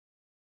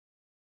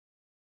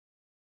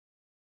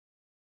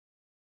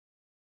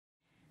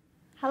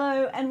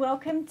Hello and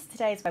welcome to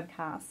today's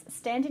webcast,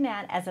 Standing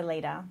Out as a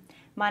Leader.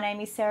 My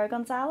name is Sarah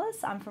Gonzalez,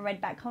 I'm from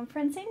Redback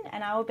Conferencing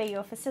and I will be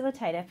your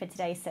facilitator for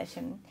today's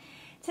session.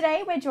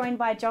 Today we're joined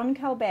by John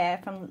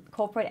Colbert from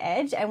Corporate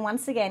Edge, and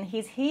once again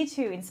he's here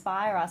to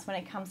inspire us when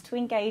it comes to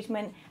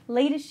engagement,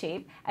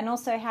 leadership and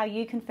also how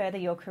you can further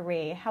your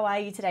career. How are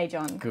you today,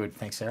 John? Good,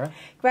 thanks Sarah.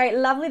 Great,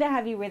 lovely to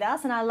have you with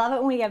us, and I love it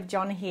when we have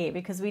John here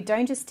because we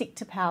don't just stick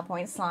to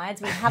PowerPoint slides,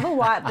 we have a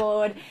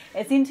whiteboard,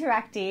 it's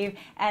interactive,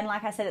 and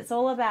like I said, it's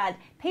all about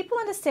people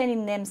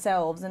understanding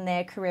themselves and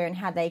their career and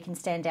how they can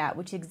stand out,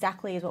 which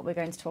exactly is what we're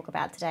going to talk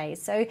about today.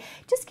 So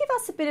just give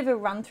us a bit of a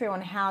run through on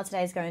how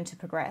today's going to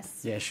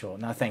progress. Yeah, sure.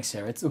 No, thanks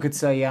Sarah.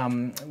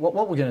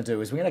 What we're going to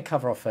do is we're going to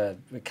cover off a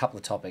couple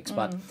of topics,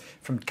 but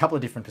from a couple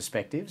of different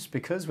perspectives,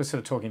 because we're sort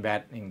of talking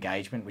about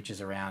engagement, which is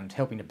around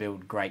helping to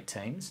build great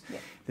teams.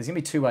 Yep. There's going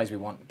to be two ways we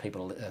want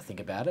people to think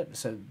about it.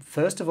 So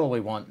first of all, we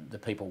want the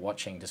people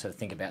watching to sort of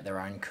think about their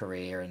own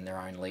career and their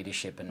own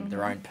leadership and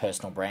their own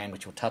personal brand,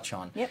 which we'll touch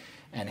on,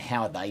 and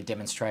how are they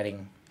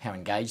demonstrating how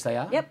engaged they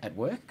are at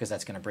work, because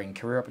that's going to bring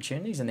career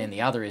opportunities. And then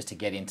the other is to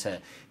get into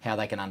how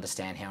they can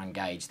understand how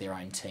engaged their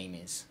own team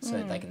is, so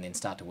that they can then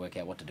start to work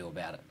out what to do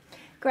about it.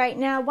 Great.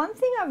 Now, one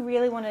thing I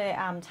really want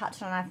to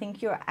touch on, I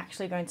think you're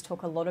actually going to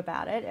talk a lot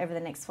about it over the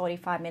next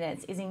 45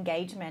 minutes, is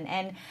engagement.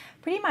 And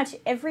pretty much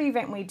every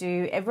event we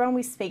do, everyone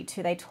we speak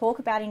to, they talk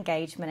about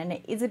engagement, and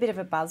it is a bit of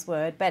a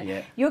buzzword, but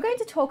you're going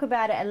to talk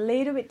about it a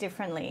little bit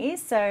differently.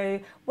 So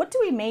what do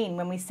we mean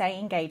when we say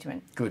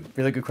engagement? Good.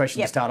 Really good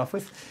question to start off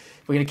with.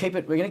 We're going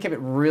to keep it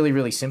really,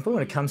 really simple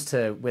when it comes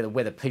to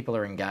whether people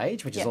are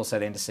engaged, which is also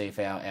then to see if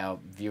our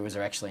viewers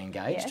are actually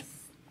engaged. Yes.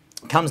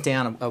 It comes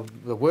down,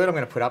 the word I'm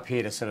going to put up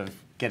here to sort of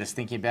get us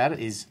thinking about it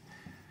is,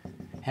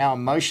 how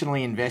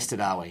emotionally invested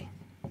are we?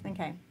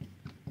 Okay.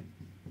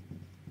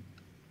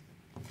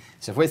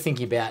 So if we're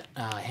thinking about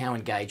how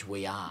engaged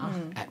we are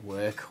at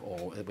work,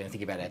 or when we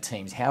think about our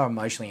teams, how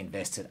emotionally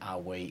invested are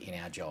we in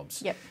our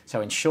jobs? Yep.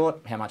 So in short,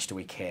 how much do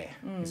we care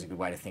is a good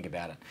way to think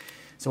about it.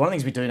 So one of the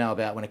things we do know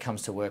about when it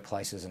comes to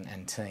workplaces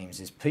and teams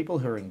is people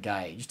who are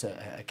engaged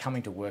are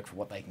coming to work for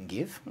what they can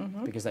give,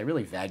 because they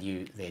really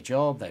value their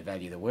job, they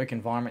value the work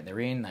environment they're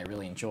in, they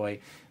really enjoy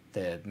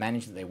the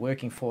manager that they're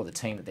working for, the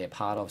team that they're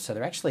part of. So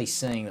they're actually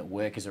seeing that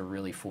work is a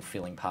really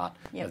fulfilling part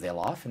of their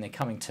life, and they're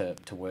coming to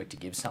work to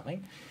give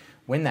something.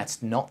 When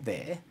that's not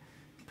there,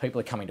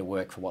 people are coming to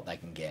work for what they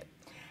can get.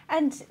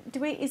 And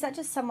is that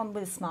just someone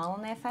with a smile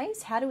on their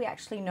face? How do we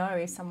actually know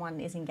if someone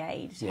is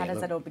engaged? How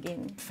does that all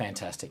begin?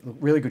 Fantastic. Look,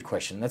 really good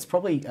question. That's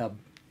probably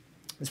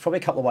there's probably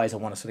a couple of ways I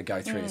want to sort of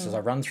go through this as I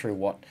run through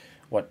what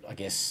I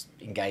guess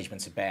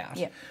engagement's about.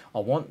 Yep. I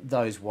want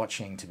those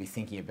watching to be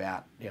thinking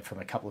about, from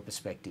a couple of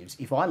perspectives.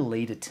 If I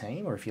lead a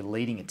team, or if you're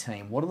leading a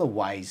team, what are the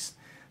ways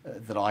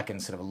that I can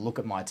sort of look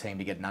at my team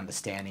to get an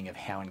understanding of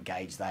how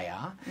engaged they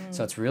are?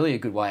 So it's really a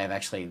good way of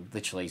actually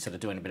literally sort of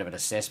doing a bit of an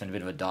assessment, a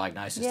bit of a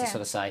diagnosis to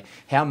sort of say,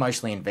 how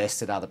emotionally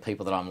invested are the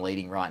people that I'm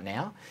leading right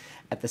now?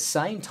 At the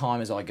same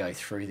time as I go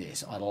through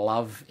this, I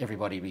love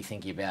everybody to be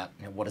thinking about,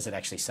 what does it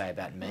actually say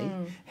about me?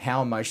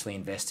 How emotionally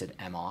invested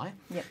am I?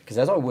 Because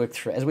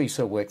as we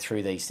sort of work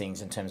through these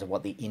things in terms of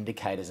what the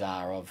indicators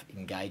are of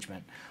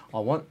engagement, I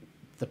want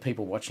the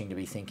people watching to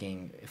be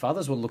thinking, if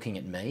others were looking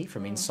at me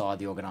from inside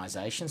the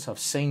organisation, so if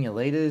senior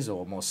leaders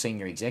or more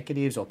senior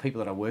executives or people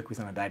that I work with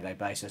on a day-to-day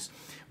basis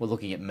were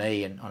looking at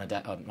me and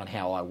on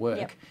how I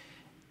work,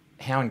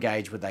 how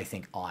engaged would they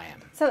think I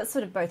am? So it's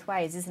sort of both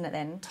ways, isn't it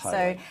then?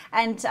 Totally.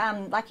 So,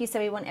 and like you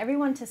said, we want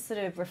everyone to sort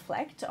of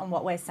reflect on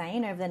what we're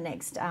saying over the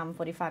next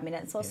 45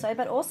 minutes or so,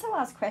 but also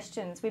ask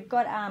questions. We've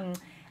got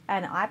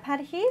an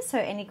iPad here, so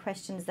any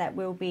questions that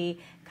will be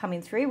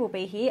coming through will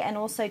be here, and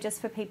also just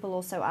for people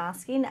also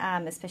asking,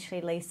 especially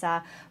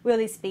Lisa, will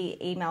this be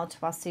emailed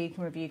to us so you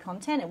can review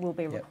content? It will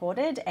be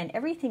recorded, and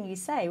everything you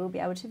say will be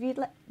able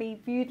to be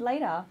viewed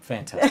later.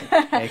 Fantastic.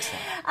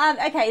 Excellent.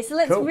 Okay, so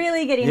let's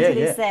really get into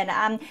this then,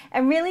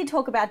 and really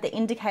talk about the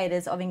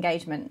indicators of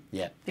engagement.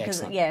 Yeah,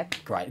 because,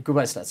 excellent. Great, good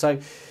way to start. So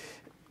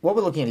what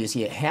we're looking at is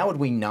how would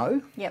we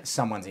know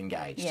someone's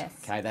engaged? Yes.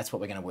 Okay, that's what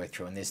we're going to work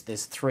through, and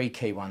there's three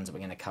key ones that we're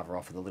going to cover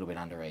off with a little bit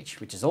under each,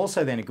 which is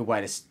also then a good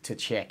way to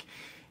check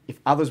if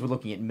others were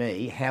looking at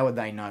me, how would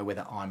they know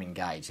whether I'm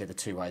engaged? They're the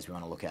two ways we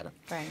want to look at it.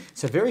 Right.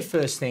 So very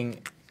first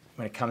thing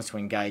when it comes to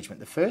engagement,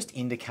 the first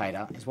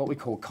indicator is what we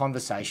call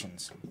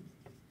conversations.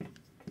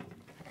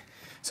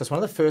 So it's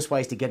one of the first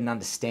ways to get an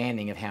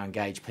understanding of how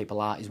engaged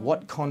people are is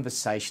what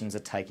conversations are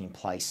taking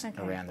place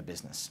around the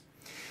business.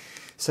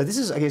 So this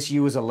is, I guess,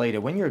 you as a leader,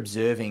 when you're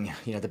observing,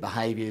 the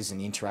behaviours and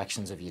the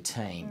interactions of your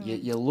team,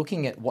 you're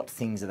looking at what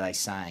things are they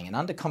saying. And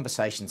under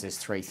conversations, there's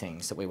three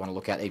things that we want to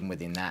look at even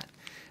within that.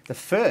 The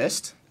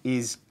first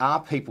is, are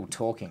people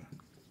talking?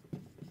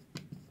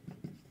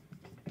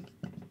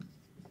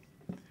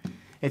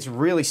 It's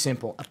really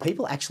simple. Are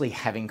people actually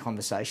having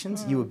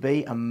conversations? You would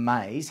be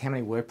amazed how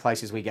many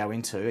workplaces we go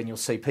into and you'll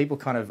see people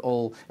kind of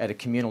all at a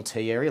communal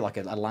tea area, like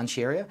a lunch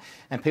area,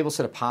 and people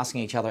sort of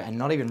passing each other and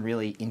not even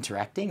really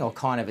interacting, or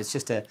kind of it's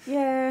just a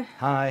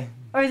hi.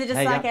 Or is it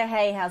just like a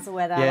hey, how's the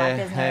weather? Yeah, like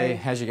there's hey,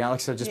 how's you going? Like,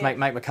 so just make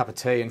me a cup of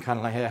tea and kind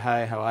of like,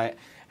 hey, how are you?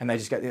 And they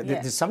just go,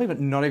 there's some people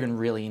not even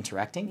really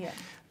interacting. Yeah.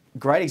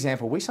 Great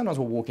example, we sometimes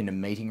will walk into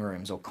meeting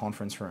rooms or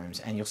conference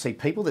rooms and you'll see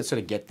people that sort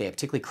of get there,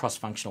 particularly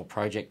cross-functional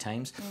project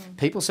teams,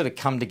 people sort of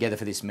come together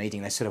for this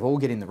meeting, they sort of all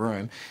get in the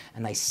room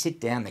and they sit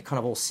down, they're kind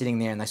of all sitting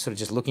there and they're sort of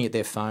just looking at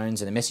their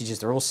phones and the messages,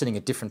 they're all sitting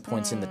at different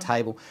points in the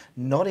table,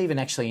 not even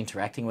actually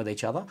interacting with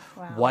each other,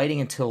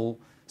 waiting until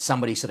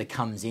somebody sort of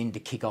comes in to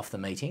kick off the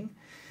meeting.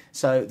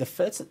 So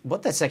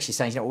what that's actually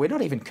saying is, we're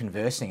not even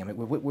conversing. I mean,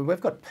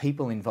 we've got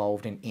people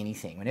involved in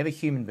anything. Whenever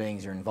human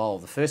beings are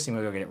involved, the first thing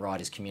we've got to get it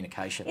right is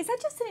communication. Is that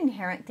just an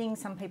inherent thing?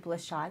 Some people are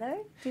shy,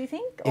 though. Do you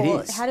think? It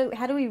is.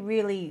 How do we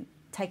really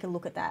take a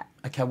look at that?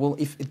 Okay, well,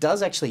 if it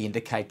does actually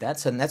indicate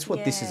that, and that's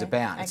what this is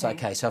about. It's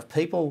okay. So if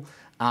people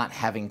aren't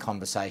having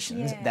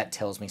conversations, that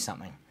tells me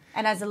something.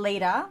 And as a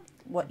leader,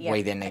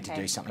 we then need to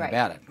do something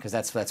about it, because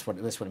that's what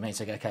it means.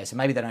 Okay, so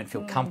maybe they don't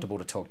feel comfortable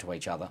to talk to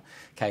each other.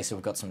 Okay, so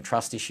we've got some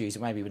trust issues that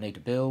maybe we need to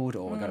build,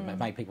 or we've got to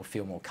make people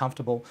feel more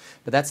comfortable.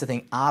 But that's the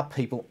thing. Are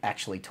people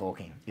actually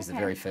talking? Is the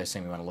very first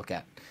thing we want to look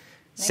at.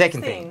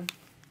 Second thing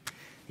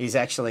is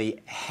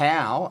actually,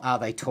 how are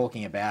they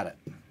talking about it?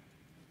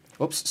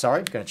 Oops, sorry,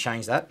 I'm going to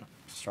change that.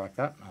 Strike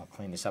that. I'll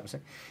clean this up a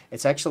sec.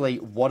 It's actually,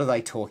 what are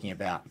they talking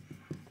about?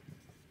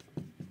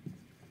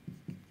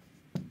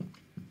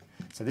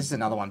 So this is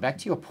another one. Back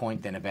to your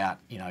point then about,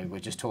 we're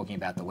just talking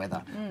about the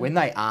weather. When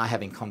they are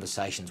having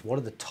conversations, what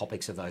are the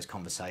topics of those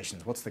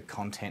conversations? What's the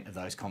content of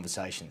those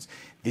conversations?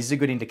 This is a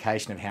good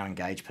indication of how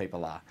engaged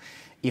people are.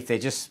 If they're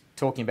just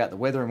talking about the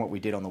weather and what we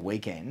did on the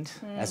weekend,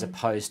 as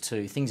opposed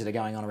to things that are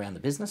going on around the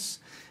business,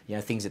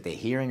 things that they're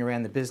hearing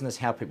around the business,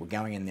 how people are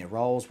going in their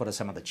roles, what are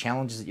some of the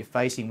challenges that you're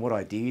facing, what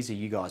ideas are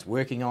you guys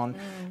working on?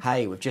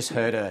 Hey, we've just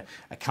heard a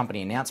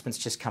company announcement's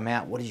just come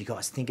out. What did you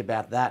guys think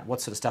about that?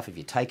 What sort of stuff have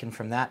you taken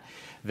from that?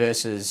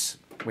 Versus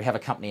we have a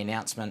company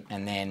announcement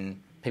and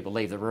then people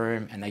leave the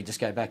room and they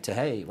just go back to,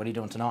 hey, what are you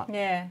doing tonight?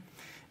 Yeah.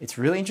 It's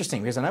really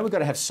interesting because I know we've got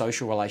to have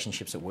social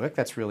relationships at work.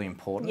 That's really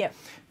important. Yep.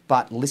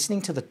 But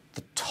listening to the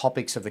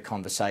topics of the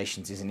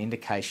conversations is an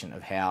indication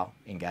of how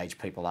engaged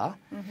people are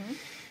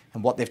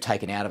and what they've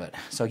taken out of it.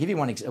 So I'll give you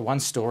one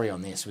story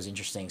on this. It was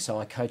interesting. So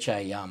I coach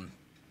a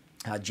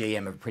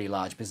GM of a pretty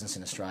large business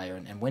in Australia,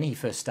 and when he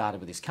first started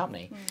with his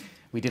company,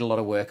 we did a lot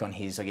of work on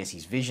his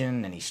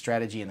vision and his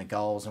strategy and the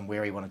goals and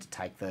where he wanted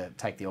to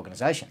take the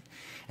organisation.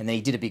 And then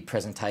he did a big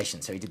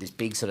presentation. So he did this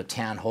big sort of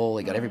town hall.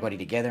 He got everybody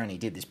together and he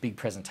did this big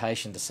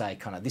presentation to say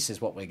kind of, this is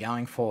what we're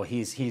going for.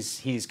 Here's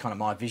kind of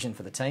my vision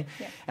for the team.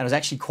 Yep. And it was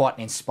actually quite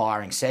an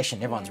inspiring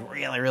session. Everyone's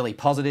really, really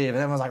positive and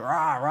everyone's like,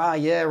 rah, rah,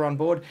 yeah, we're on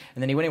board.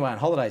 And then he went away on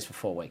holidays for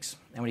 4 weeks.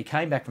 And when he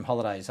came back from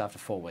holidays after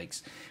 4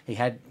 weeks, he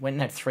went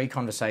and had 3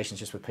 conversations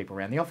just with people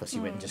around the office. He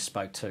went and just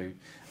spoke to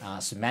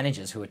some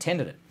managers who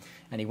attended it.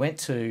 And he went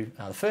to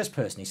the first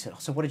person. He said,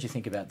 so what did you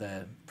think about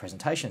the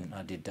presentation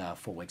I did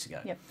 4 weeks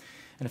ago? Yep.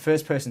 And the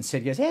first person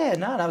said,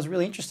 that was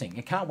really interesting.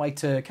 I can't wait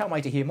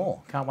to hear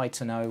more. Can't wait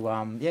to know,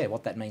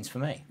 what that means for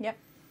me. Yep.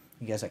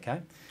 He goes, okay.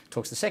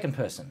 Talks to the second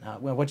person.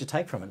 Well, what'd you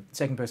take from it? The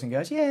second person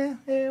goes,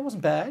 it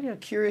wasn't bad.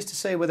 Curious to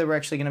see whether we're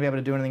actually going to be able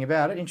to do anything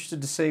about it.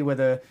 Interested to see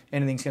whether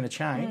anything's going to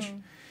change.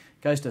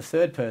 Goes to the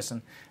third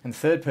person, and the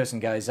third person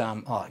goes, you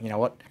know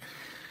what?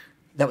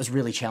 That was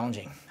really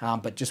challenging.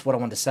 But just what I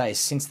wanted to say is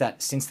since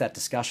that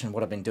discussion,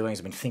 what I've been doing is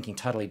I've been thinking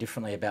totally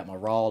differently about my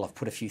role. I've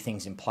put a few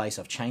things in place.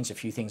 I've changed a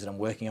few things that I'm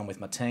working on with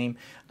my team.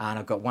 And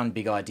I've got one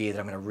big idea that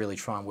I'm going to really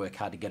try and work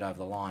hard to get over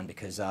the line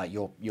because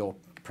your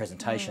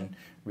presentation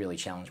really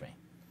challenged me.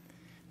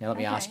 Now, let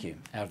me ask you,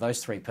 out of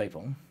those 3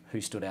 people, who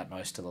stood out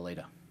most to the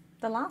leader?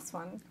 The last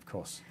one. Of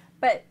course.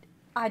 But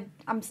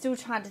I'm still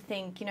trying to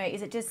think,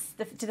 is it just,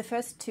 do the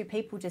first 2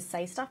 people just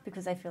say stuff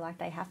because they feel like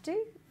they have to?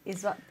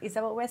 Is that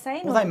what we're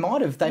saying? Well, they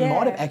might have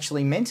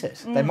actually meant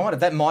it. That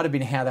might have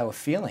been how they were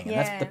feeling, and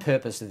that's the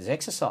purpose of this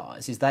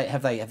exercise. Is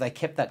have they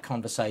kept that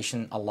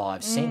conversation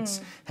alive since?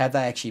 Have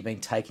they actually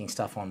been taking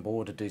stuff on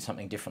board to do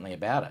something differently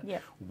about it?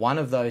 Yep. One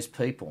of those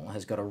people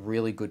has got a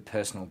really good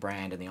personal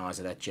brand in the eyes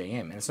of that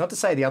GM, and it's not to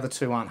say the other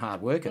 2 aren't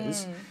hard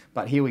workers,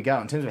 but here we go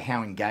in terms of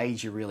how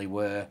engaged you really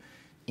were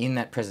in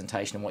that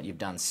presentation and what you've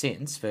done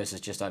since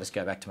versus just I just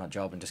go back to my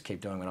job and just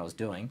keep doing what I was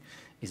doing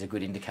is a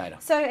good indicator.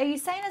 So are you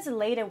saying as a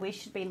leader we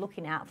should be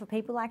looking out for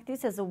people like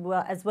this as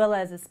well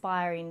as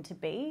aspiring to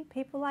be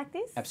people like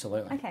this?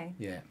 Absolutely. Okay.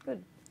 Yeah.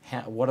 Good.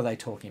 What are they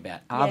talking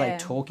about? Are they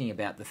talking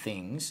about the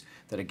things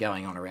that are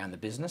going on around the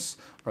business,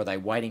 or are they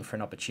waiting for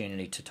an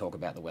opportunity to talk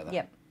about the weather?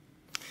 Yep.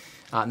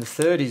 And the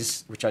third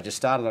is, which I just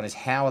started on, is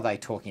how are they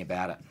talking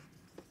about it?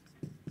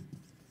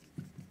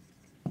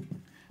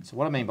 So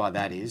what I mean by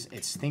that is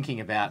it's thinking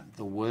about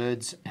the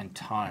words and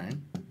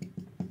tone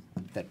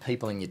that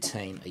people in your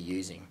team are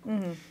using.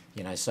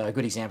 So a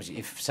good example is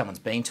if someone's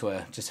been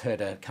to just heard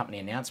a company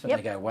announcement,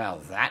 they go, wow,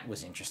 that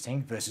was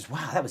interesting, versus,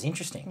 wow, that was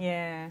interesting.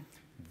 Yeah.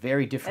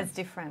 Very different. It's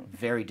different.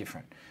 Very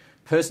different.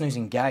 Person who's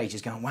engaged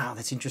is going, wow,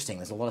 that's interesting.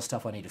 There's a lot of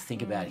stuff I need to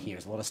think about here.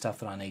 There's a lot of stuff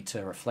that I need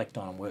to reflect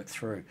on and work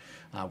through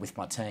with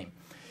my team.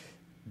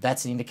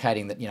 That's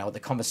indicating that, the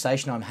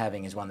conversation I'm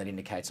having is one that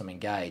indicates I'm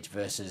engaged,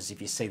 versus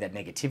if you see that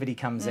negativity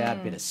comes out, a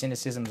bit of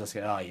cynicism, just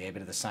go, oh yeah, a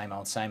bit of the same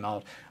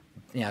old,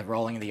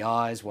 rolling of the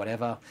eyes,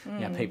 whatever.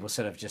 People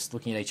sort of just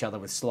looking at each other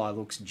with sly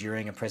looks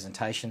during a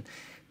presentation.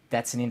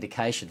 That's an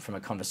indication from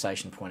a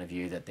conversation point of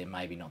view that they're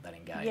maybe not that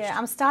engaged. Yeah,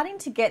 I'm starting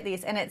to get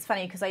this, and it's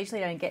funny because I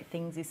usually don't get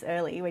things this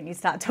early when you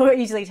start talking.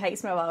 It usually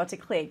takes me a while to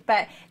click.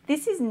 But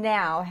this is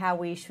now how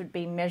we should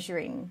be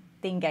measuring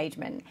the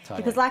engagement. Totally.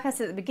 Because like I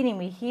said at the beginning,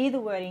 we hear the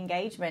word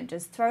engagement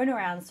just thrown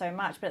around so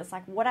much, but it's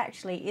like, what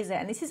actually is it?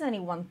 And this is only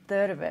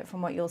 1/3 of it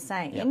from what you're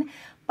saying. Yep.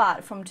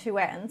 But from two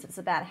ends, it's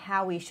about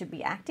how we should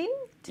be acting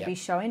to be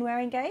showing we're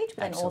engaged,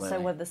 but then also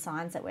what are the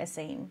signs that we're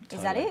seeing. Totally.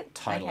 Is that it?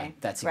 Totally. Okay.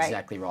 That's Great.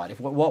 exactly right.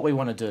 What we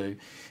want to do,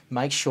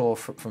 make sure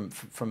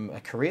from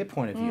a career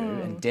point of view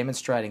and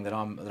demonstrating that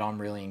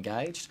I'm really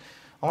engaged,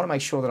 I want to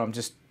make sure that I'm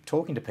just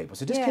talking to people.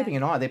 So just keeping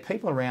an eye. There are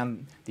people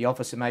around the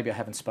office that maybe I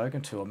haven't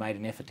spoken to or made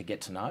an effort to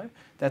get to know.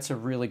 That's a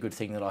really good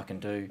thing that I can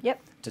do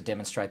to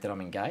demonstrate that I'm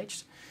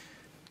engaged.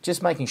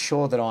 Just making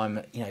sure that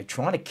I'm,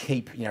 trying to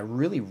keep,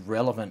 really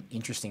relevant,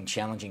 interesting,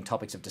 challenging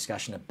topics of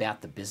discussion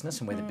about the business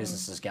and where the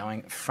business is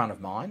going front of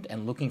mind,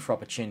 and looking for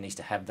opportunities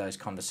to have those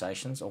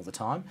conversations all the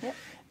time. Yep.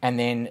 And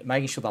then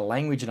making sure the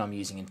language that I'm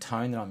using and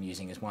tone that I'm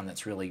using is one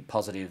that's really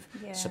positive,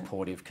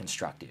 supportive,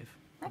 constructive.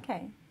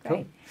 Okay, great.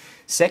 Cool.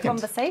 Second.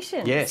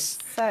 Conversations. Yes.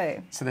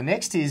 So the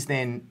next is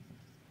then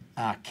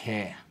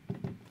care,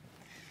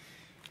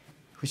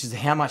 which is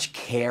how much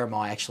care am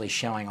I actually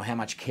showing, or how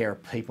much care are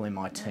people in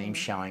my team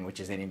showing,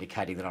 which is then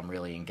indicating that I'm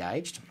really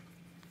engaged.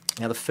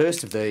 Now, the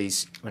first of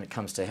these, when it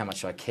comes to how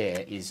much I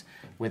care, is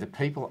whether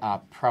people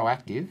are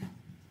proactive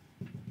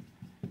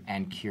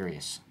and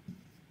curious.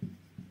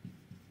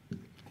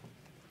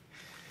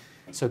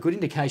 So a good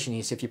indication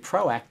is if you're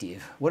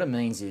proactive, what it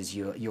means is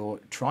you're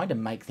trying to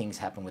make things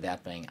happen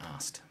without being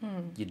asked.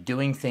 You're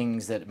doing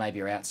things that maybe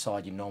are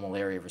outside your normal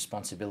area of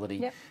responsibility.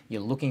 Yep.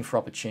 You're looking for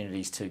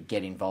opportunities to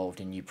get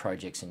involved in new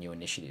projects and new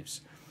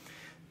initiatives.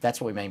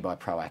 That's what we mean by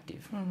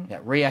proactive.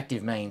 Now,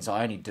 reactive means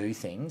I only do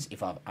things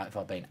if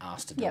I've been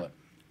asked to do it.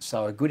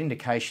 So a good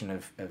indication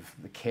of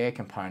the care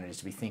component is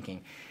to be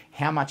thinking,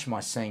 how much am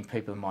I seeing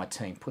people in my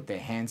team put their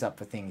hands up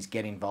for things,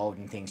 get involved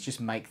in things, just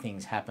make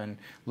things happen,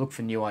 look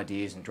for new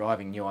ideas and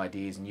driving new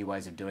ideas and new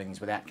ways of doing things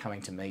without coming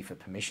to me for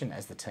permission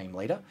as the team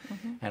leader,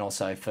 and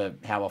also for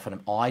how often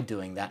am I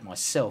doing that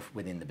myself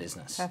within the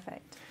business.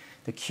 perfect.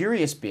 The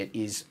curious bit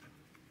is,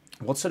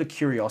 what sort of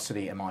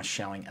curiosity am I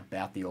showing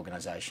about the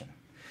organisation?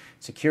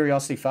 So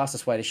curiosity,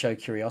 fastest way to show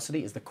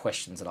curiosity is the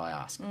questions that I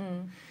ask.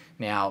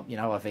 Now,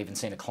 I've even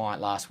seen a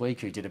client last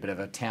week who did a bit of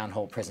a town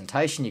hall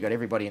presentation. You got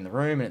everybody in the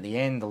room, and at the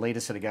end, the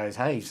leader sort of goes,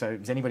 hey, so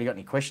has anybody got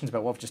any questions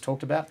about what we've just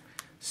talked about?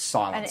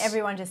 Silence. And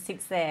everyone just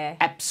sits there.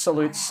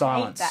 Absolute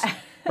silence. That.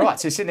 Right,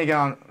 so you're sitting there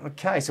going,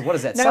 okay, so what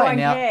does that say? No one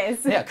now,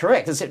 cares. Yeah,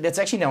 correct. That's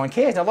actually no one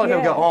cares. Now, a lot of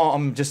people go,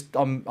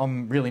 oh,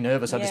 I'm really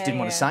nervous. I just didn't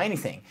want to say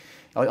anything.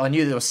 I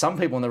knew there were some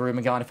people in the room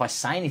and going, if I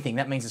say anything,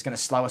 that means it's going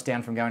to slow us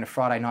down from going to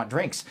Friday night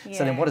drinks.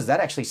 So then what does that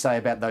actually say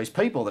about those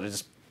people that are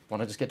just want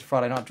to just get to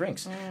Friday night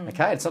drinks?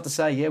 Okay, it's not to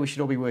say, we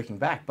should all be working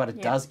back, but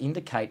it does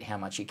indicate how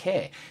much you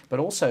care. But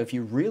also, if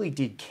you really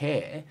did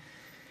care,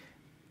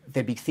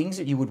 there'd be things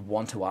that you would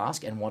want to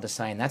ask and want to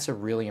say, and that's a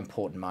really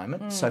important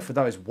moment. So for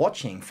those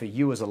watching, for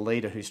you as a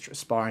leader who's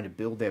aspiring to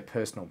build their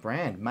personal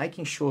brand,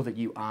 making sure that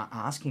you are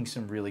asking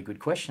some really good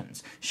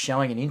questions,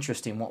 showing an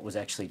interest in what was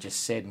actually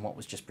just said and what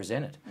was just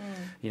presented.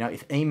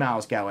 If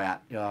emails go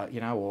out,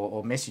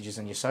 or messages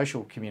on your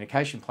social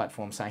communication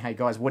platform saying, hey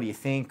guys, what do you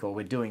think? Or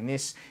we're doing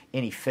this,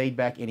 any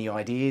feedback, any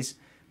ideas,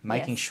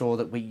 making sure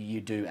that you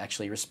do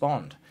actually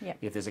respond.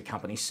 If there's a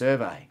company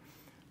survey,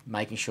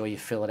 making sure you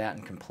fill it out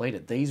and complete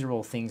it. These are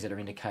all things that are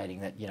indicating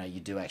that you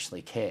do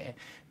actually care,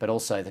 but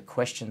also the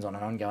questions on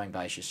an ongoing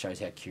basis shows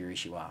how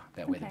curious you are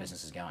about where the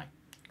business is going.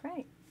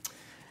 Great.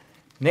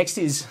 Next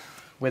is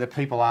whether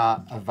people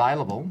are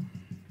available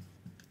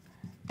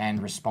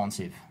and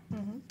responsive.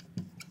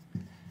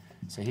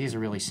 So here's a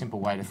really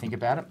simple way to think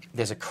about it.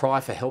 There's a cry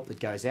for help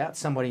that goes out.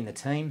 Somebody in the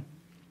team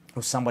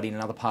or somebody in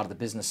another part of the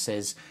business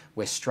says,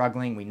 we're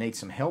struggling, we need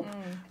some help.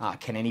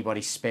 Can anybody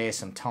spare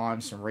some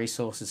time, some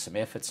resources, some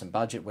effort, some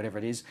budget, whatever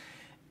it is?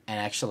 And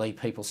actually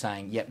people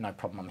saying, yep, no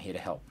problem, I'm here to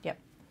help.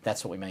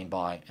 That's what we mean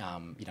by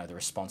the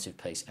responsive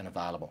piece and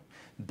available.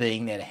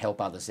 Being there to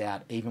help others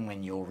out even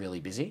when you're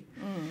really busy.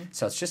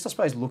 So it's just, I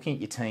suppose, looking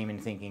at your team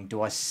and thinking,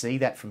 do I see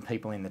that from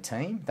people in the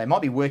team? They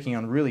might be working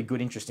on really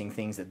good, interesting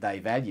things that they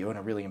value and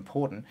are really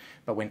important,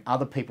 but when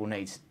other people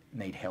need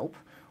help,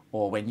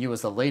 or when you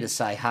as the leader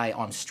say, hey,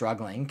 I'm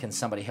struggling, can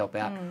somebody help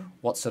out?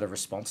 What sort of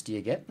response do you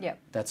get?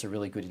 That's a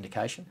really good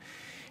indication.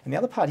 And the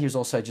other part here is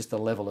also just the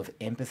level of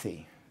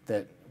empathy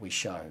that we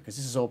show, because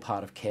this is all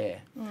part of care.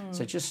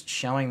 So just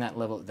showing that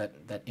level,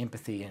 that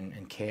empathy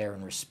and care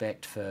and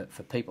respect for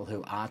people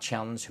who are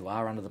challenged, who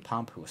are under the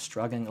pump, who are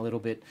struggling a little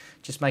bit,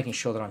 just making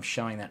sure that I'm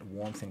showing that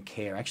warmth and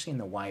care actually in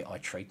the way I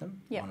treat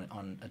them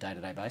on a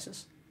day-to-day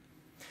basis.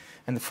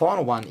 And the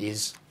final one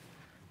is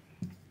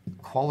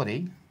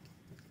quality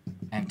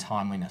and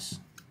timeliness.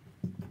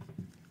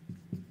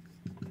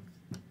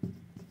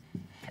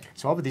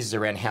 So obviously this is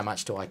around how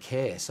much do I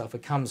care. So if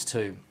it comes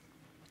to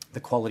the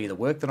quality of the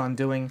work that I'm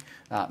doing,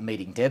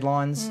 meeting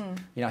deadlines,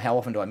 you know, how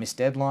often do I miss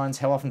deadlines?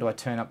 How often do I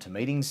turn up to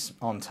meetings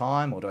on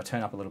time, or do I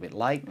turn up a little bit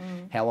late?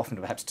 How often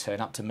do I perhaps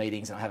turn up to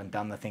meetings and I haven't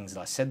done the things that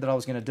I said that I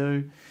was going to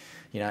do?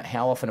 You know,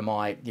 how often am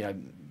I, you know,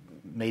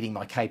 meeting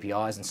my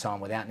KPIs and so on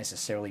without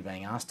necessarily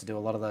being asked to do a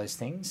lot of those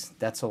things?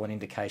 That's all an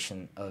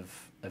indication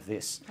of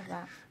this.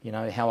 You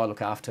know, how I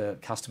look after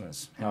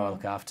customers, how I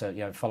look after, you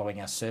know, following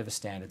our service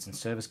standards and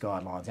service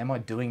guidelines. Am I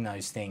doing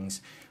those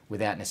things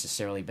without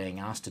necessarily being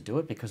asked to do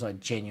it because I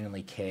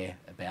genuinely care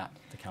about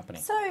the company?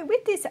 So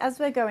with this, as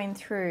we're going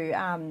through,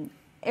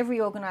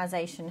 every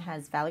organisation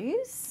has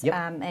values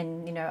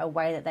and, you know, a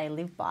way that they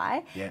live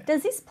by.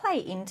 Does this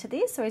play into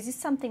this, or is this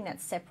something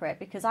that's separate?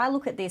 Because I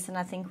look at this and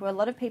I think, well, a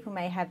lot of people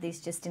may have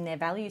this just in their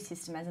value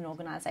system as an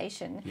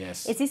organisation.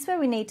 Is this where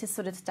we need to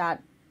sort of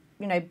start,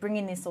 you know,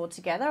 bringing this all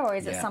together, or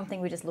is it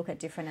something we just look at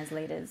different as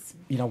leaders?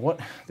 You know what,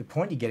 the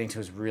point you're getting to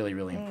is really,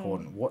 really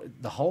important. What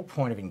the whole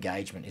point of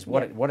engagement is,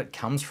 what it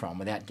comes from,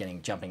 without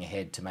jumping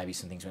ahead to maybe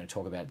some things we're going to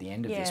talk about at the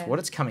end of this. What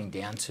it's coming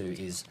down to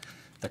is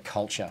the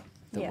culture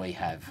that we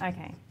have.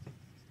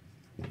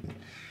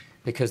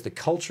 Because the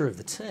culture of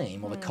the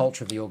team, or the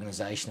culture of the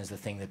organisation, is the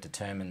thing that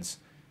determines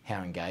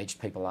how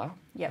engaged people are,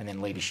 and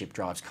then leadership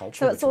drives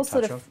culture. So it's all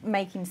sort of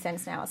making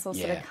sense now. It's all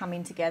sort of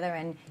coming together,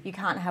 and you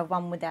can't have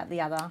one without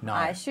the other,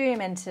 I assume.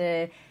 And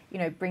to, you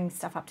know, bring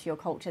stuff up to your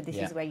culture, this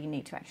is where you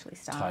need to actually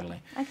start. Totally.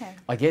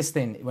 I guess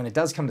then, when it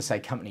does come to say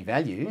company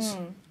values,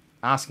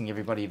 asking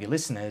everybody of your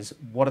listeners,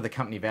 what are the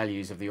company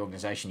values of the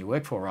organisation you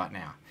work for right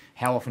now?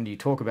 How often do you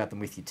talk about them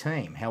with your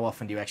team? How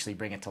often do you actually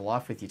bring it to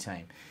life with your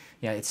team?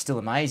 You know, it's still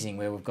amazing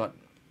where we've got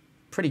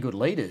pretty good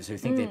leaders who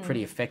think they're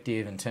pretty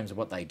effective in terms of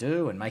what they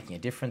do and making a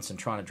difference and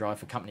trying to drive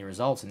for company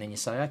results. And then you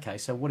say, okay,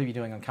 so what are you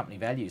doing on company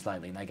values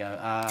lately? And they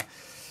go,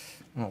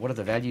 what are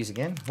the values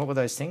again? What were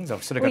those things?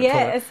 I've sort of got to pull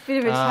it. It's a bit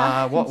of a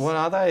challenge. What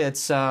are they?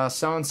 It's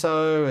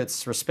so-and-so,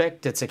 it's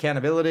respect, it's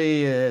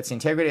accountability, it's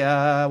integrity.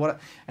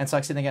 And so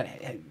I sit there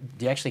and go,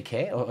 do you actually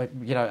care? Or,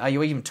 you know, are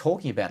you even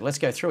talking about it? Let's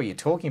go through. Are you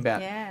talking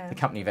about the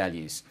company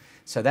values?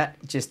 So that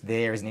just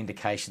there is an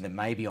indication that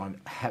maybe I'm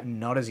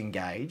not as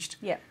engaged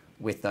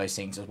with those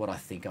things as what I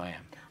think I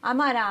am. I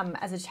might,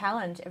 as a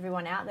challenge,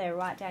 everyone out there,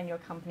 write down your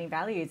company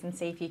values and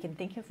see if you can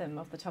think of them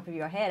off the top of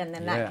your head, and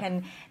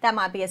then that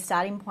might be a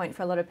starting point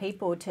for a lot of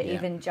people to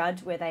even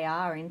judge where they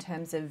are in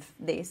terms of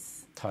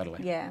this.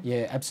 Totally.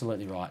 Yeah,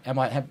 absolutely right. How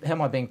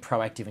am I being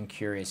proactive and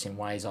curious in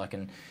ways I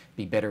can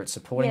be better at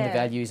supporting the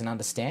values and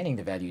understanding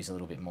the values a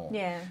little bit more?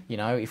 You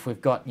know, if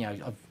we've got, you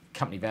know,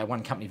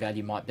 one company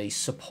value might be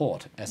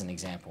support, as an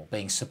example,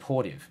 being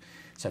supportive.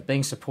 So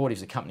being supportive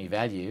is a company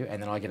value, and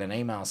then I get an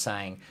email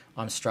saying,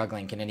 I'm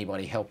struggling, can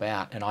anybody help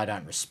out? And I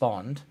don't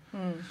respond.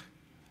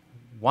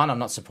 One, I'm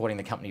not supporting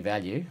the company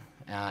value,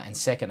 and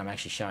second, I'm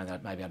actually showing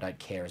that maybe I don't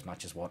care as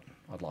much as what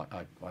I'd like.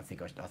 I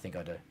think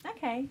I do.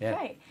 Okay,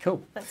 great.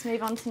 Cool. Let's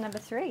move on to number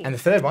 3. And the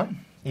third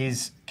one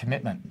is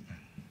commitment.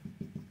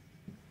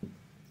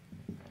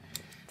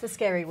 It's a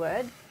scary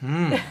word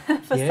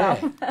for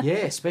some.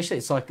 Especially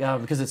it's like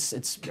because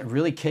it's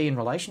really key in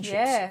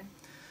relationships.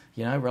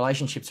 You know,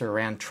 relationships are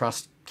around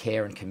trust,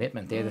 care and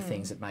commitment. They're the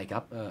things that make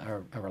up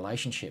a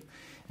relationship.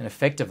 And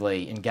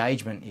effectively,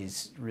 engagement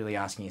is really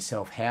asking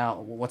yourself,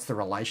 what's the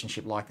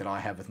relationship like that I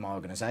have with my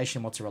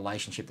organisation? What's the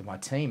relationship that my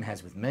team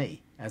has with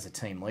me as a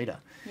team leader?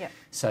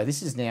 So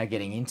this is now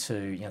getting into,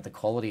 you know, the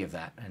quality of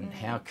that, and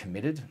how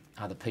committed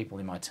are the people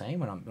in my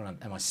team?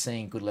 Am I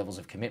seeing good levels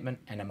of commitment,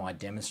 and am I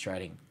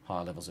demonstrating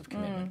high levels of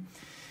commitment?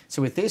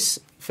 So with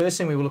this, first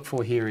thing we will look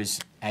for here is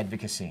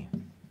advocacy.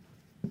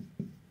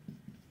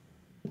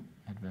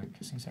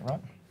 Is that right?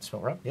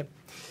 Spelled right? Yep.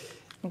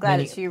 I'm glad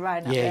it's you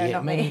right up there,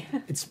 not me.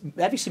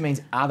 Advocacy means,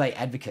 are they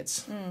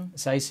advocates?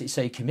 So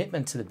your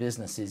commitment to the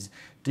business is,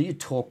 do you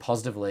talk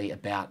positively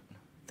about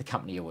the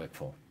company you work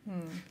for?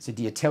 So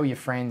do you tell your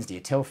friends, do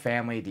you tell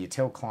family, do you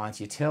tell clients,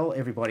 do you tell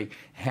everybody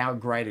how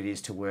great it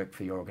is to work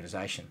for your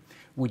organisation?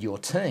 Would your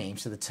team,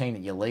 so the team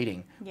that you're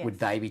leading, would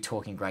they be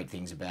talking great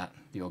things about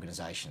the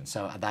organisation?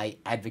 So are they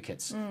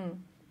advocates?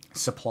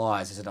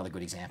 Suppliers is another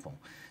good example.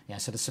 You know,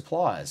 so the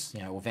suppliers,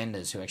 you know, or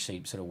vendors who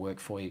actually sort of work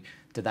for you,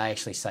 do they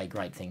actually say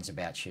great things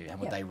about you,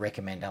 and would they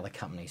recommend other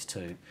companies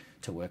to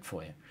work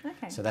for you?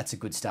 So that's a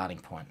good starting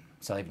point.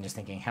 So even just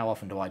thinking, how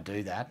often do I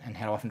do that, and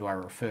how often do I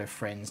refer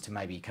friends to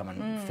maybe come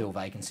and fill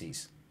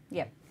vacancies?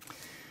 The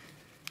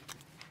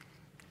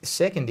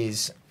second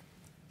is,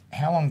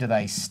 how long do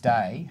they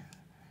stay,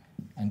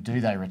 and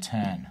do they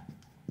return?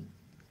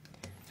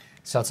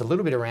 So it's a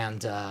little bit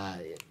around,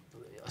 I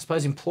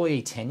suppose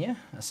employee tenure,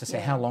 as I say,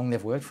 how long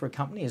they've worked for a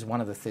company is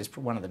one of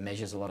the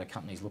measures a lot of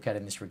companies look at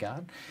in this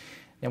regard.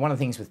 Now, one of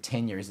the things with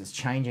tenure is it's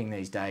changing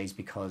these days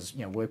because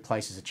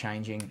workplaces are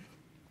changing.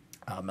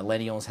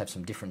 Millennials have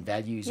some different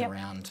values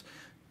around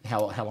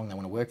how long they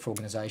want to work for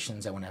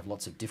organisations. They want to have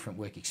lots of different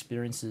work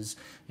experiences.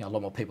 A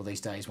lot more people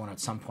these days want to at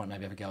some point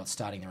maybe have a go at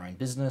starting their own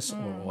business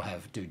or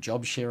do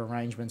job share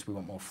arrangements. We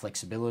want more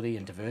flexibility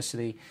and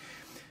diversity.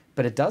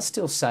 But it does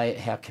still say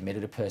how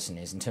committed a person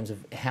is in terms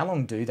of how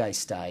long do they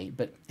stay.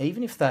 But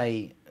even if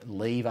they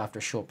leave after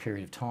a short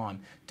period of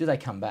time, do they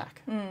come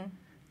back?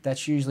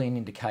 That's usually an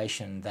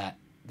indication that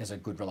there's a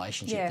good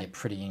relationship. They're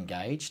pretty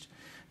engaged.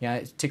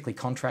 Particularly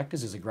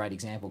contractors is a great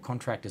example.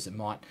 Contractors that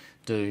might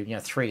do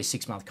 3 to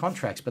 6 month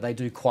contracts, but they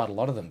do quite a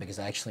lot of them because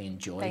they actually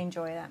enjoy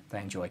that.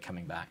 They enjoy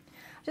coming back.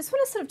 I just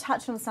want to sort of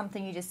touch on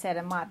something you just said.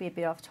 It might be a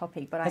bit off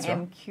topic, but I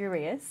am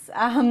curious.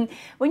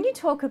 When you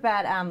talk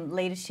about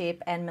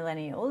leadership and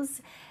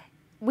millennials,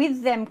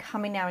 with them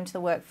coming now into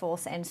the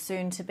workforce and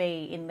soon to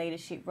be in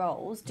leadership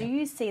roles, do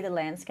you see the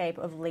landscape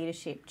of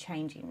leadership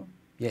changing?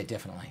 Yeah,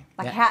 definitely.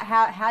 Like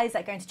how is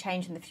that going to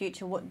change in the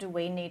future? What do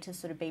we need to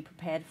sort of be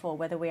prepared for,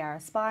 whether we are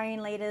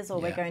aspiring leaders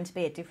or we're going to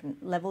be at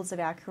different levels of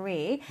our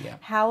career?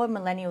 How are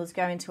millennials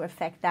going to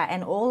affect that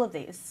and all of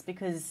this?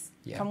 Because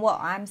from what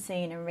I'm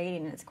seeing and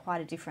reading, it's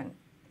quite a different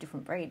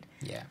breed.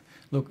 Yeah.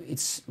 Look,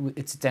 it's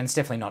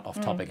definitely not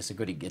off topic. It's a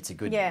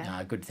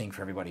good thing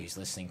for everybody who's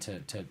listening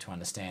to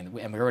understand.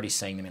 And we're already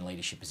seeing them in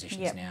leadership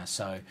positions now.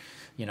 So,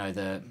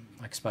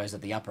 I suppose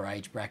at the upper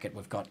age bracket,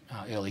 we've got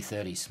early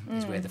 30s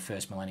is where the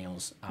first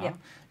millennials are,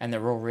 and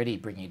they're already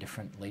bringing a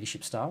different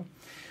leadership style.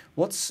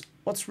 What's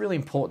really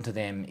important to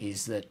them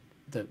is that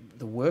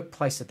the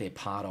workplace that they're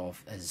part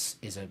of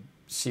is a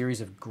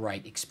series of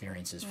great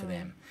experiences for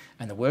them,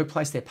 and the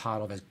workplace they're part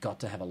of has got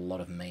to have a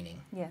lot of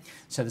meaning.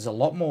 So there's a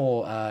lot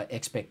more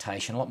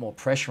expectation, a lot more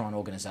pressure on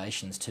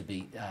organisations to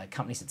be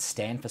companies that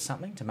stand for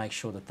something, to make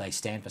sure that they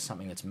stand for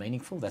something that's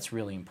meaningful. That's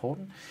really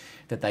important,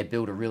 that they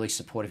build a really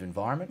supportive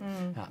environment.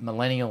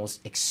 Millennials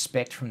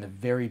expect from the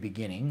very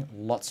beginning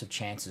lots of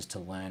chances to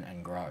learn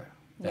and grow.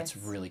 That's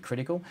really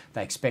critical.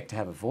 They expect to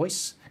have a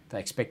voice. They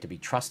expect to be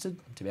trusted,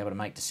 to be able to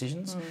make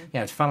decisions.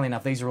 Funnily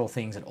enough, these are all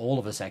things that all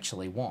of us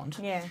actually want.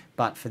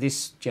 But for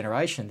this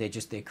generation,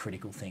 they're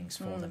critical things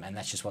for them, and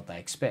that's just what they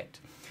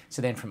expect.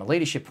 So then from a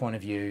leadership point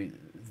of view,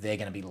 they're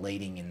going to be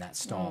leading in that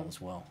style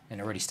as well,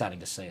 and already starting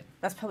to see it.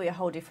 That's probably a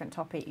whole different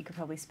topic. You could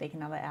probably speak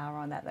another hour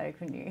on that though,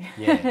 couldn't you?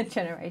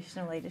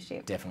 Generational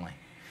leadership. Definitely.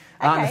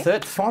 And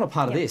the final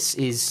part of this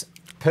is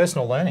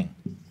personal learning,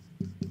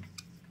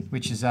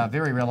 which is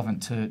very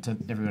relevant to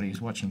everybody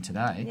who's watching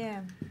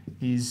today,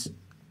 is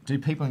do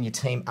people in your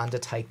team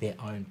undertake their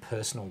own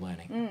personal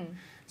learning?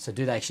 So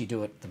do they actually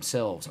do it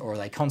themselves, or are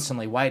they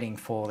constantly waiting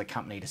for the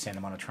company to send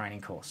them on a training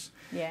course?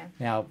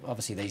 Now,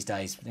 obviously these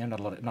days,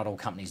 not all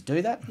companies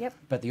do that,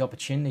 but the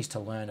opportunities to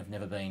learn have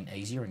never been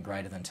easier and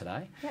greater than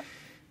today.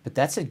 But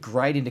that's a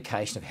great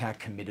indication of how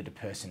committed a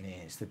person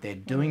is, that they're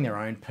doing their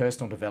own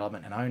personal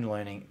development and own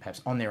learning,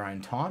 perhaps on their own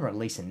time, or at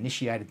least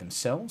initiated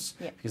themselves,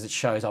 because it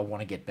shows I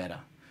want to get better.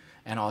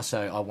 And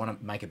also, I want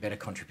to make a better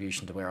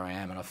contribution to where I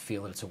am, and I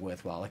feel that it's a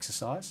worthwhile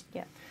exercise.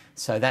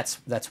 So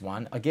that's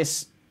one. I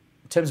guess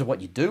in terms of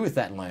what you do with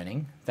that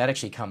learning, that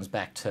actually comes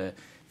back to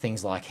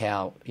things like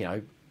how,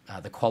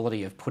 the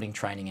quality of putting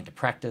training into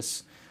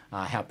practice,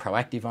 how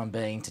proactive I'm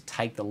being to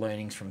take the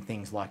learnings from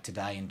things like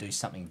today and do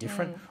something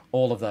different.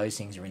 All of those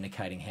things are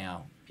indicating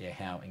how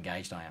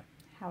engaged I am.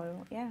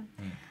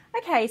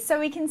 Okay, so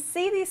we can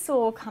see this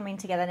all coming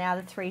together now,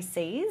 the 3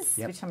 C's,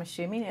 which I'm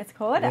assuming it's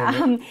called.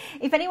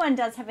 If anyone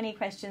does have any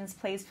questions,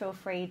 please feel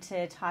free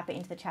to type it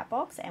into the chat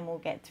box and we'll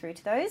get through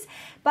to those.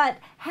 But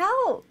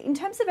how, in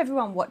terms of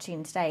everyone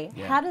watching today,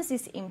 how does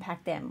this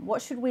impact them?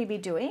 What should we be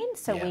doing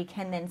so we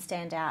can then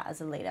stand out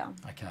as a leader?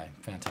 Okay,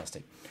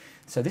 fantastic.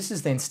 So this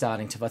is then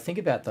starting to, if I think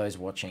about those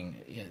watching,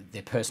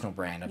 their personal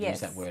brand, I've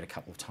used that word a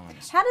couple of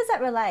times. How does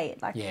that relate,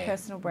 like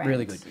personal brand?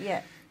 Really good.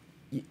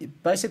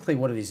 Basically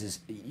what it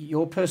is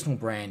your personal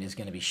brand is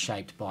going to be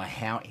shaped by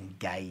how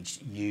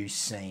engaged you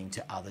seem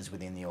to others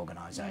within the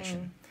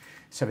organisation.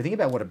 So if we think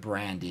about what a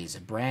brand is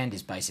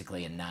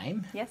basically a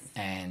name.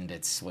 And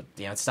it's what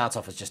it starts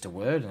off as just a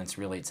word, and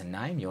it's a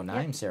name, your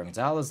name, Sarah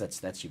Gonzalez,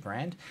 that's your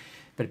brand.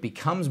 But it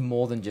becomes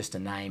more than just a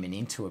name and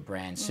into a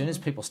brand as soon as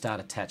people start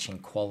attaching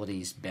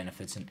qualities,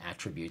 benefits and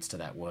attributes to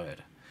that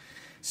word.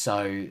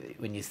 So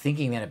when you're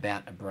thinking then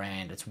about a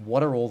brand, it's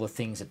what are all the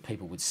things that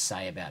people would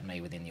say about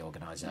me within the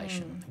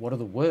organisation? What are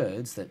the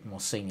words that more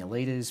senior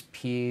leaders,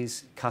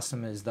 peers,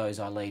 customers, those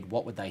I lead,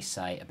 what would they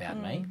say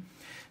about me?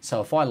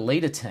 So if I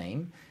lead a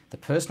team, the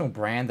personal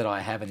brand that I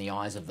have in the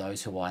eyes of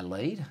those who I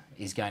lead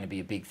is going to be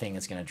a big thing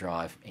that's going to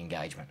drive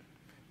engagement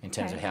in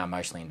terms of how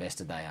emotionally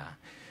invested they are.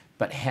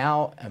 But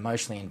how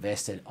emotionally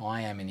invested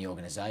I am in the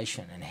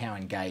organisation and how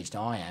engaged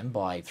I am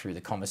through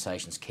the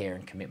conversations, care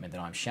and commitment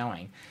that I'm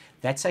showing,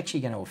 that's actually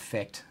going to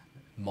affect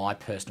my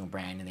personal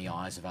brand in the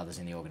eyes of others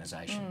in the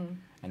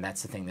organisation. And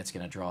that's the thing that's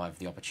going to drive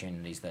the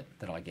opportunities that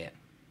I get.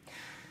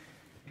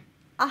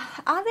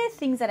 Are there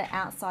things that are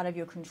outside of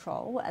your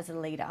control as a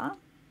leader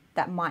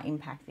that might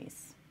impact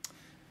this?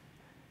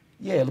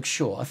 Yeah, look,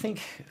 sure. I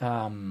think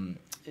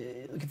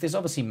look, if there's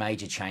obviously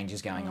major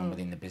changes going on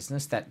within the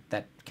business, that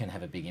can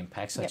have a big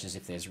impact, such as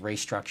if there's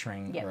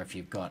restructuring or if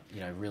you've got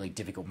really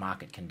difficult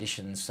market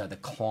conditions. So the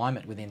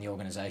climate within the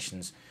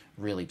organisation's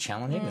really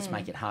challenging. Let's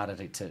make it harder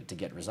to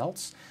get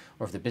results.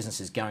 Or if the business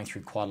is going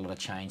through quite a lot of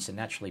change, so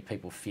naturally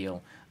people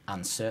feel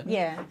uncertain.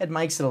 Yeah. It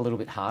makes it a little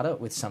bit harder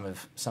with some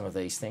of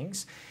these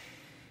things.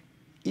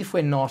 If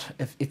we're not,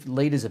 if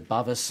leaders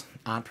above us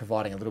aren't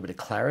providing a little bit of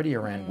clarity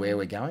around where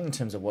we're going in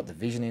terms of what the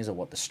vision is or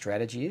what the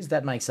strategy is,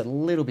 that makes it a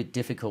little bit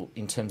difficult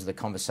in terms of the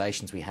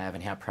conversations we have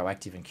and how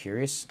proactive and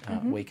curious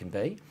we can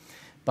be.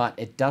 But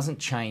it doesn't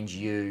change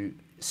you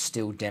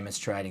still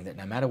demonstrating that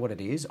no matter what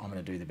it is, I'm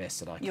going to do the best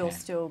that I can. You're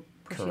still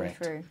pushing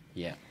through.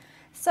 Yeah.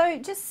 So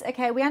just,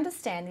 okay, we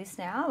understand this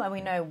now and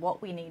we know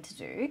what we need to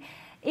do.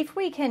 If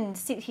we can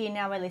sit here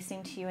now, we're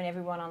listening to you and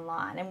everyone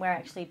online, and we're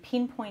actually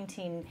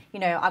pinpointing,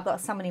 I've got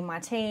someone in my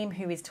team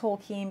who is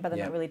talking, but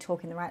they're not really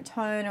talking the right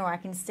tone, or I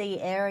can see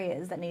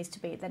areas that need to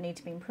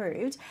be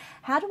improved.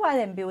 How do I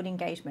then build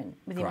engagement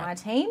within my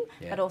team,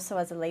 but also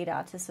as a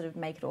leader to sort of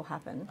make it all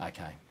happen?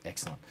 Okay,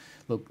 excellent.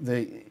 Look,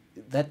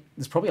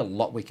 there's probably a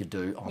lot we could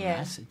do on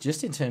that.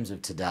 Just in terms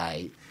of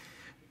today,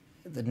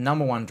 the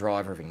number one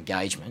driver of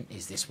engagement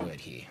is this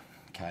word here,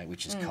 okay,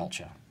 which is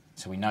culture.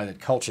 So we know that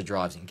culture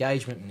drives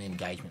engagement, and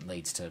engagement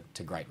leads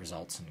to great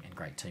results and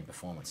great team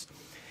performance.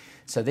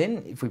 So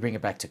then if we bring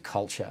it back to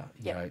culture,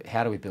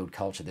 how do we build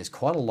culture? There's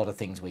quite a lot of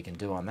things we can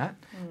do on that,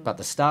 but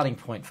the starting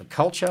point for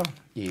culture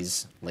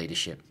is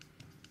leadership.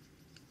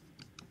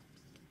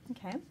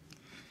 Okay.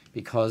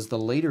 Because the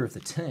leader of the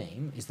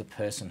team is the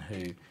person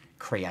who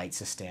creates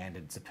a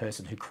standard. It's the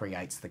person who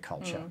creates the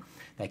culture.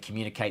 They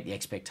communicate the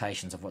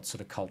expectations of what sort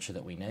of culture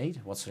that we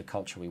need, what sort of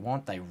culture we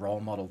want. They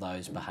role model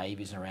those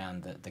behaviours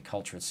around the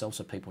culture itself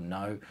so people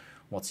know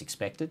what's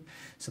expected.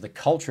 So the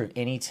culture of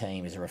any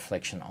team is a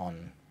reflection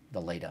on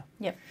the leader.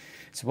 Yep.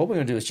 So what we're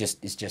going to do is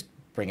just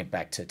bring it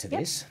back to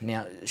this.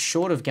 Now,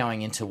 short of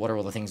going into what are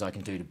all the things I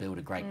can do to build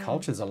a great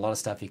culture, there's a lot of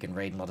stuff you can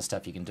read and a lot of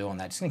stuff you can do on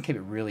that. Just going to keep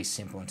it really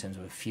simple in terms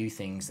of a few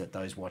things that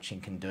those watching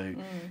can do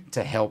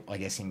to help, I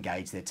guess,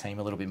 engage their team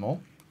a little bit more.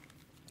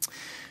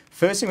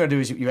 First thing we're going to do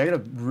is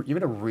you've got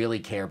to really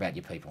care about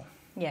your people.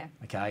 Yeah.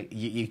 Okay?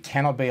 You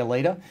cannot be a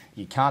leader,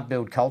 you can't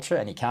build culture,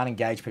 and you can't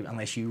engage people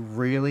unless you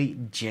really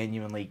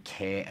genuinely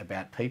care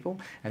about people,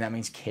 and that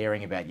means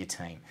caring about your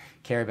team.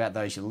 Care about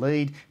those you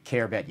lead,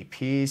 care about your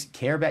peers,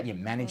 care about your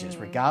managers.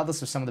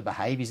 Regardless of some of the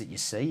behaviours that you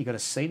see, you've got to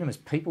see them as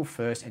people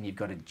first, and you've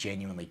got to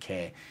genuinely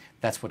care.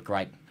 That's what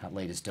great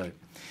leaders do.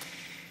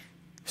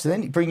 So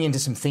then bring into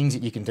some things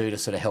that you can do to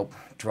sort of help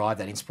drive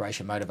that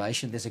inspiration,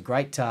 motivation. There's a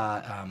great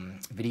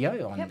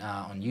video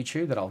on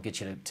YouTube that I'll get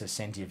you to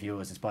send to your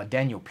viewers. It's by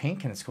Daniel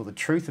Pink, and it's called The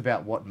Truth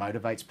About What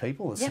Motivates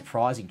People, the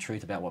surprising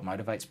truth about what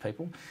motivates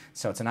people.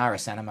 So it's an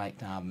RS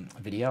Animate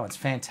video. It's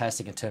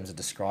fantastic in terms of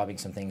describing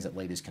some things that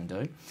leaders can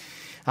do.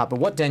 But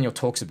what Daniel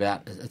talks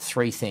about are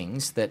three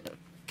things that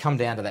come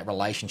down to that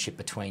relationship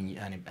between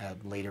a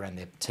leader and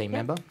their team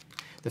member.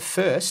 The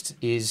first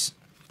is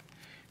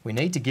we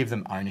need to give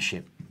them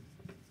ownership.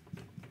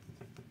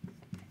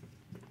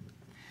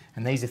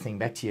 And these are things,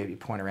 back to your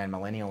point around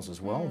millennials as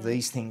well,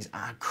 these things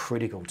are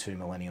critical to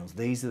millennials.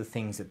 These are the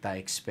things that they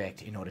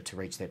expect in order to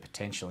reach their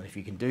potential. And if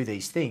you can do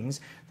these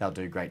things, they'll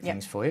do great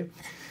things for you.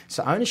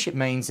 So ownership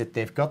means that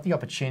they've got the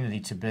opportunity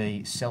to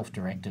be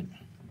self-directed.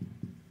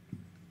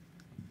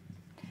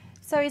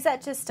 So is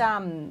that just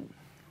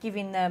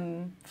giving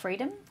them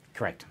freedom?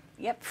 Correct.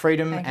 Yep.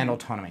 Freedom and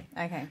autonomy.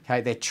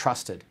 Okay. They're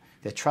trusted.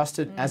 They're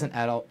trusted as an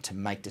adult to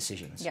make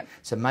decisions.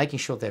 So making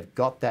sure they've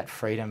got that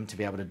freedom to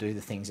be able to do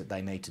the things that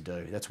they need to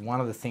do. That's one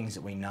of the things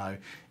that we know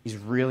is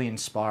really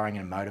inspiring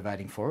and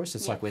motivating for us.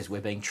 It's like we're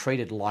being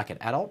treated like an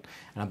adult,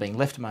 and I'm being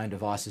left to my own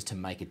devices to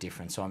make a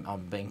difference. So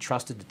I'm being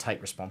trusted to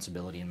take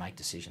responsibility and make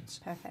decisions.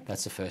 Perfect.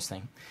 That's the first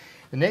thing.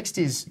 The next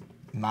is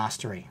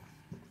mastery.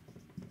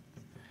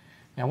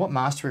 Now, what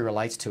mastery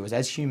relates to is,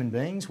 as human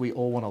beings, we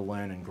all want to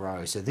learn and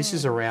grow. So this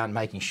is around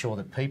making sure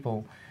that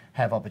people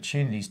have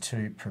opportunities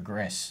to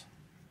progress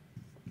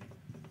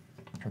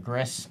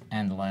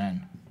and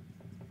learn.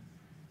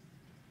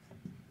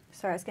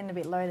 Sorry, it's getting a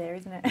bit low there,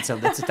 isn't it? So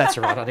that's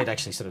all right. I did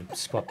actually sort of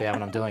squat down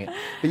when I'm doing it.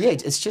 But yeah,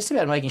 it's just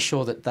about making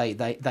sure that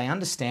they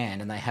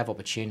understand and they have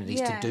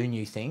opportunities to do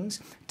new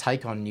things,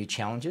 take on new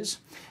challenges,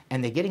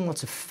 and they're getting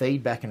lots of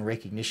feedback and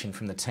recognition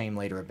from the team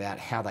leader about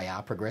how they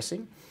are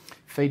progressing.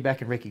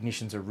 Feedback and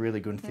recognition is a really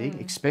good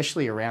thing,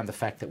 especially around the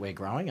fact that we're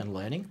growing and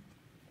learning.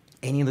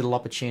 Any little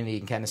opportunity you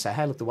can kind of say,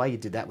 hey, look, the way you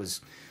did that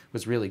was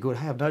really good.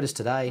 Hey, I've noticed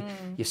today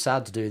you've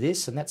started to do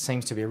this, and that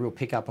seems to be a real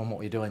pickup on what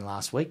we were doing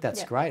last week.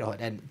 That's great.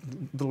 And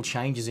little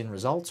changes in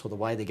results or the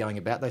way they're going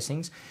about those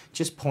things,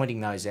 just pointing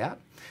those out,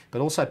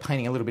 but also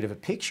painting a little bit of a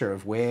picture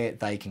of where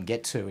they can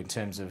get to in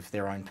terms of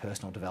their own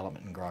personal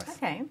development and growth.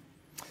 Okay.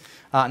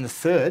 And the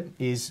third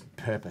is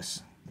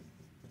purpose.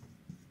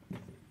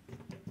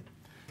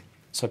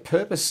 So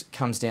purpose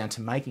comes down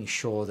to making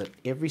sure that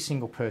every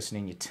single person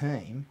in your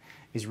team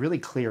is really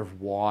clear of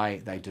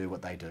why they do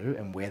what they do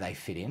and where they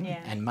fit in,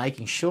 and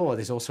making sure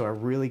there's also a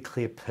really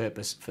clear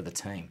purpose for the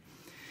team.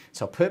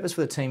 So a purpose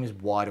for the team is,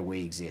 why do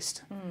we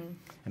exist?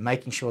 And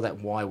making sure that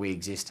why we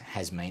exist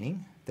has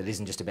meaning, that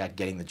isn't just about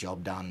getting the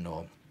job done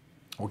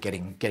or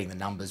getting the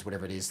numbers,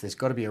 whatever it is. There's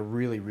got to be a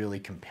really, really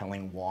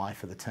compelling why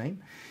for the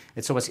team.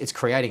 It's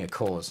creating a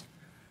cause.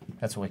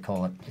 That's what we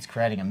call it. It's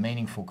creating a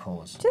meaningful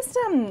cause. Just,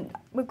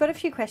 we've got a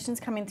few questions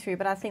coming through,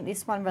 but I think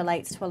this one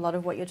relates to a lot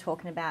of what you're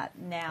talking about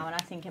now, and I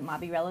think it might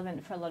be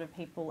relevant for a lot of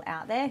people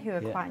out there who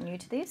are quite new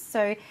to this.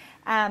 So,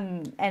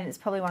 and it's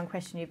probably one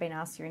question you've been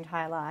asked your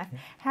entire life.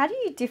 How do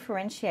you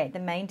differentiate the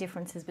main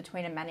differences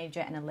between a manager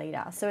and a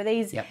leader? So are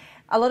these,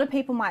 a lot of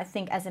people might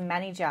think as a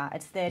manager,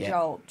 it's their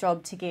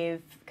job to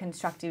give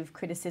constructive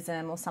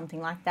criticism or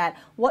something like that.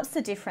 What's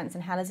the difference,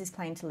 and how does this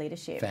play into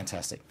leadership?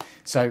 Fantastic.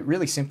 So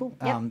really simple.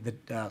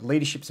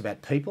 Leadership's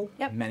about people,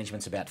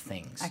 management's about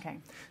things. Okay.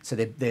 So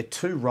they're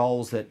two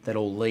roles that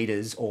all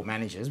leaders or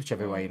managers,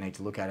 whichever way you need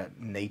to look at it,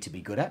 need to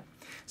be good at.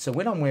 So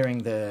when I'm wearing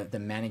the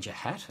manager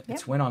hat,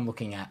 it's when I'm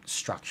looking at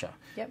structure,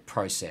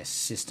 process,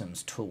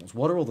 systems, tools.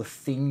 What are all the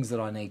things that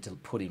I need to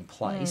put in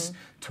place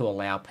to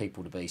allow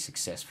people to be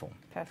successful?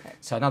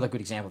 Perfect. So another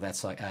good example of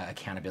that's like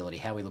accountability,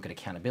 how we look at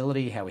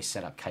accountability, how we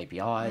set up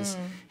KPIs,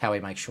 how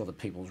we make sure that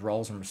people's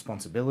roles and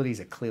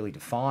responsibilities are clearly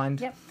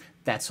defined.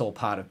 That's all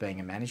part of being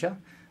a manager.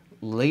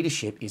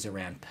 Leadership is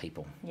around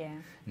people.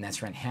 And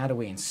that's around how do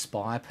we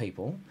inspire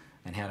people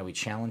and how do we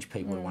challenge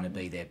people to want to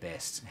be their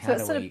best. How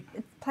so it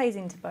plays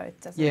into both,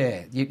 doesn't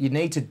it? Yeah, you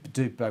need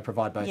to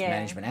provide both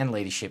management and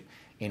leadership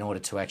in order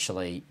to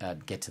actually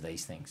get to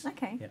these things.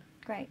 Okay.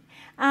 Great.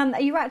 Are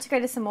you right to go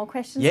to some more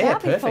questions now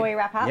before we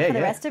wrap up for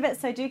the rest of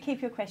it? So do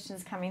keep your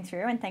questions coming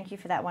through, and thank you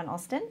for that one,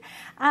 Austin.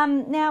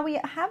 Now we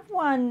have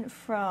one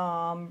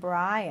from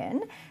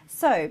Brian.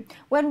 So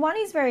when one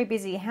is very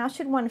busy, how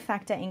should one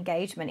factor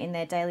engagement in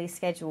their daily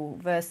schedule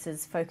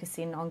versus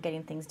focusing on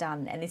getting things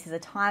done? And this is a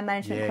time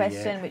management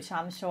question, which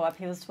I'm sure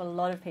appeals to a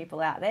lot of people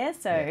out there.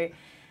 So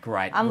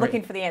great. I'm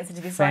looking for the answer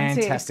to this one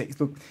too. Fantastic.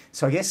 Look,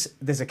 so I guess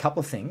there's a couple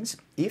of things.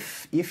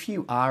 If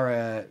you are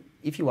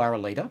a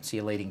leader, so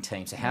you're leading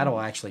teams, so how do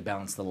I actually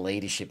balance the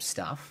leadership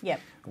stuff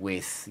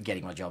with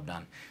getting my job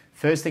done?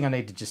 First thing I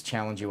need to just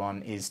challenge you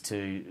on is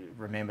to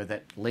remember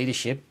that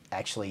leadership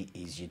actually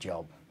is your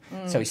job.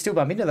 So we still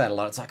bump into that a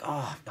lot. It's like,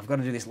 oh, I've got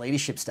to do this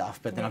leadership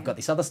stuff, but then I've got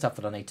this other stuff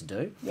that I need to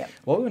do.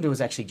 What we want to do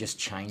is actually just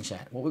change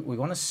that. We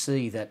want to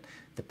see that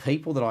the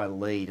people that I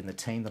lead and the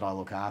team that I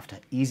look after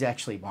is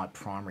actually my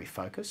primary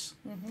focus.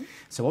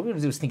 So what we want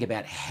to do is think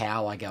about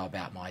how I go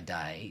about my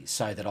day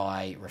so that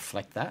I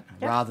reflect that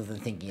rather than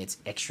thinking it's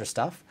extra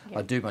stuff.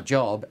 I do my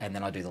job and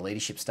then I do the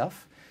leadership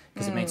stuff,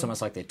 because it means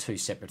almost like they're two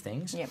separate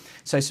things.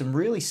 So some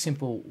really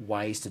simple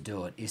ways to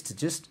do it is to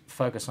just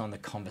focus on the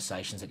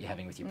conversations that you're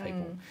having with your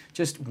people.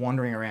 Just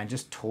wandering around,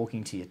 just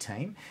talking to your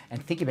team,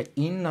 and think about,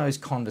 in those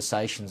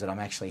conversations that I'm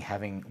actually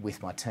having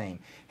with my team,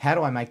 how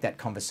do I make that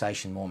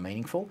conversation more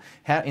meaningful?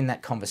 How in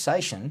that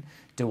conversation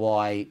do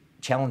I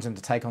challenge them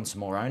to take on some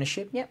more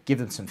ownership, give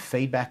them some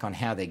feedback on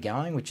how they're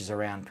going, which is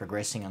around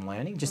progressing and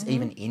learning, just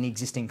even in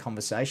existing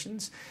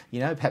conversations,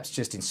 perhaps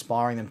just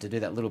inspiring them to do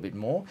that little bit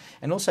more.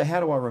 And also, how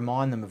do I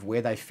remind them of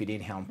where they fit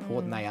in, how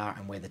important they are,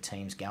 and where the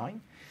team's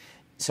going?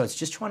 So it's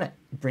just trying to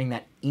bring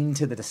that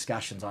into the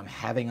discussions I'm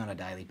having on a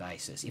daily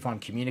basis. If I'm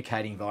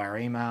communicating via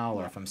email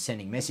or if I'm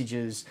sending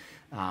messages,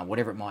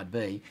 whatever it might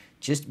be,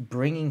 just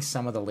bringing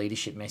some of the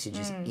leadership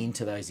messages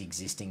into those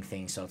existing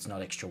things so it's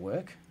not extra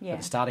work. But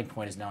the starting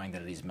point is knowing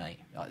that it is me.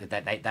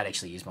 That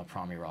actually is my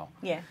primary role.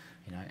 And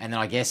then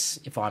I guess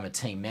if I'm a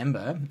team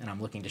member and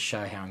I'm looking to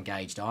show how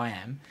engaged I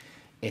am,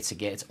 it's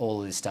all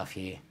of this stuff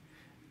here.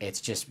 It's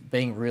just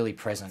being really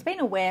present. It's being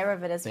aware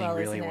of it as well,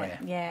 really isn't aware.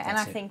 it? Yeah, and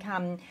I think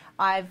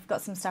I've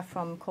got some stuff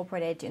from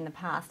Corporate Edge in the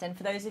past, and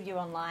for those of you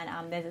online,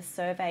 there's a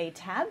survey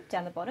tab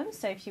down the bottom,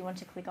 so if you want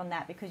to click on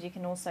that, because you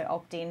can also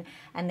opt in,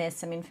 and there's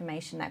some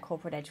information that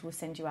Corporate Edge will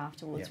send you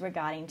afterwards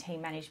regarding team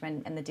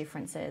management and the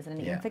differences, and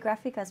an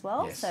infographic as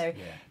well,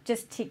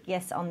 just tick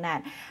yes on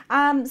that.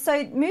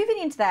 So moving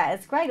into that,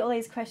 it's great, all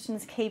these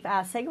questions keep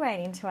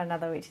segueing into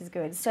another, which is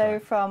good. So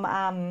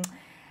from...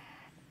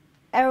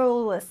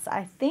 Errolus,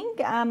 I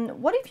think.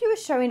 What if you were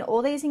showing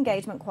all these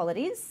engagement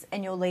qualities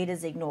and your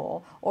leaders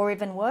ignore, or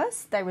even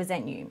worse, they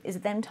resent you? Is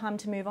it then time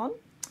to move on?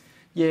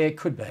 Yeah, it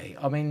could be.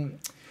 I mean,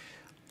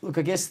 look,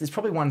 I guess there's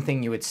probably one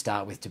thing you would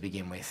start with to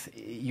begin with.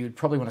 You would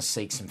probably want to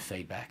seek some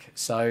feedback.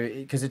 So,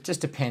 because it just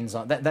depends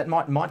on that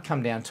might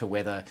come down to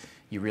whether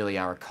you really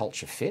are a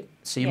culture fit.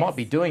 So you might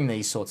be doing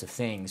these sorts of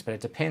things, but it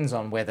depends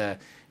on whether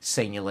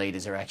senior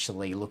leaders are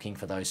actually looking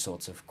for those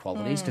sorts of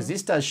qualities, because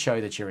this does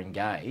show that you're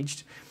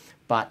engaged.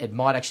 But it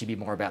might actually be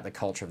more about the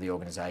culture of the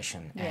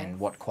organisation and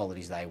what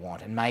qualities they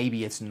want. And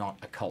maybe it's not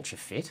a culture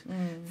fit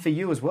for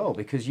you as well,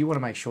 because you want to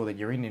make sure that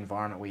you're in an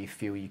environment where you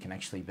feel you can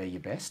actually be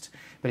your best.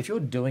 But if you're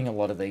doing a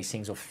lot of these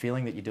things or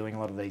feeling that you're doing a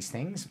lot of these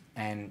things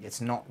and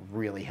it's not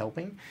really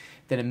helping,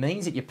 then it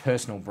means that your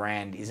personal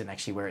brand isn't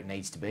actually where it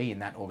needs to be in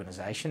that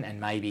organisation,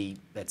 and maybe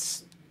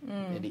that's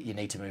You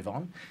need to move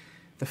on.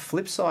 The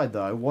flip side,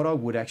 though, what I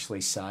would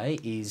actually say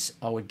is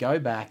I would go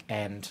back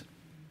and,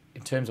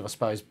 in terms of, I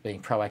suppose,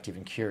 being proactive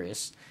and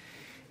curious,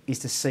 is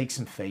to seek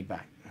some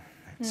feedback.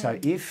 So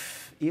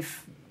if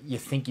you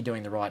think you're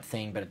doing the right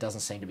thing but it doesn't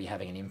seem to be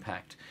having an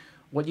impact,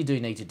 what you do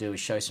need to do is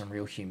show some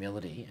real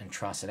humility and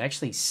trust and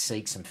actually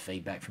seek some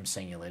feedback from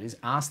senior leaders.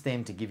 Ask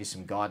them to give you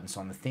some guidance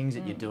on the things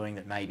that you're doing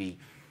that may be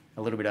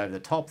a little bit over the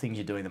top, things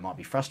you're doing that might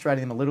be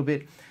frustrating them a little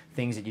bit,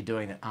 things that you're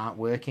doing that aren't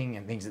working,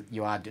 and things that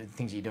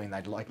you're doing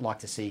they'd like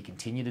to see you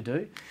continue to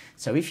do.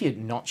 So if you're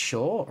not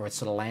sure or it's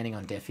sort of landing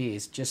on deaf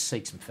ears, just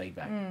seek some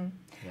feedback.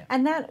 Yeah.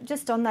 And that,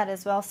 just on that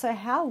as well, so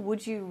how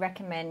would you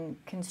recommend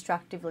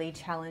constructively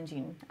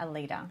challenging a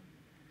leader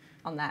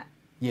on that?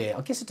 Yeah,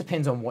 I guess it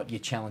depends on what you're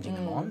challenging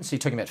them on. So you're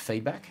talking about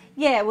feedback?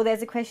 Yeah, well,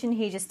 there's a question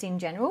here just in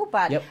general,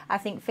 but I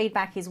think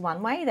feedback is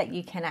one way that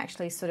you can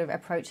actually sort of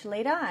approach a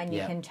leader and you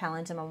can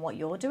challenge them on what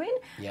you're doing.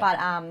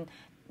 But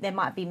there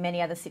might be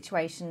many other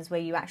situations where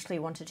you actually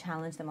want to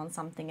challenge them on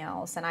something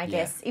else. And I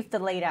guess if the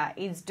leader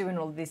is doing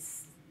all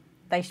this,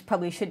 they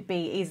probably should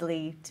be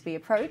easily to be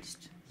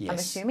approached. Yes. I'm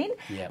assuming.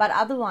 Yep. But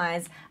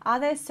otherwise, are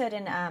there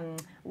certain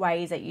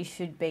ways that you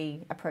should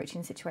be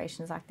approaching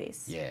situations like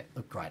this? Yeah,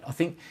 look, great. I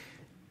think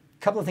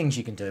a couple of things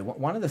you can do.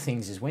 One of the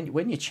things is when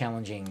you're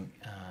challenging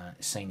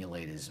senior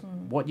leaders,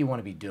 what you want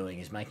to be doing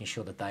is making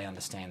sure that they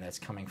understand that it's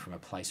coming from a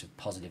place of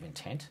positive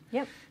intent.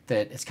 Yep.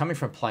 That it's coming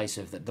from a place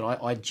of that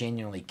I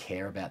genuinely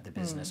care about the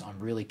business. I'm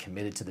really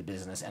committed to the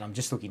business, and I'm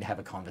just looking to have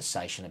a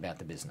conversation about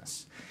the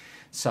business.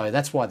 So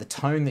that's why the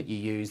tone that you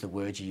use, the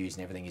words you use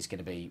and everything is going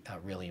to be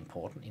really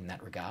important in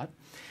that regard.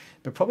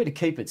 But probably to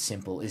keep it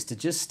simple is to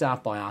just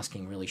start by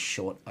asking really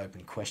short,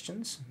 open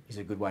questions is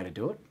a good way to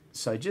do it.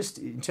 So just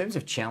in terms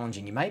of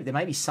challenging, there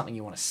may be something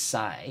you want to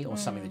say or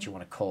something that you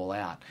want to call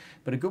out,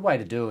 but a good way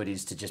to do it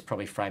is to just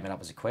probably frame it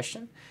up as a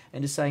question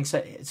and just saying,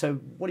 so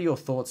what are your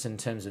thoughts in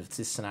terms of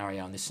this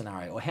scenario and this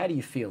scenario? Or how do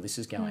you feel this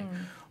is going?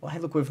 Or hey,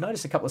 look, we've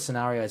noticed a couple of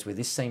scenarios where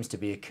this seems to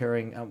be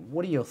occurring.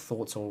 What are your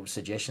thoughts or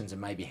suggestions and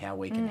maybe how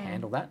we can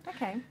handle that?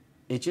 Okay.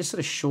 It's just sort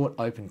of short,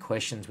 open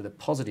questions with a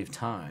positive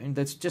tone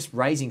that's just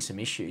raising some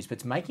issues, but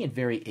it's making it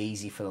very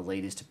easy for the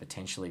leaders to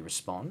potentially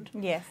respond.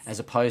 Yes.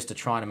 As opposed to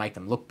trying to make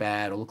them look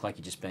bad or look like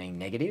you're just being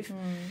negative.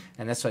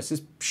 And that's why it's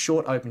just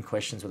short, open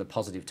questions with a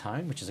positive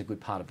tone, which is a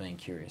good part of being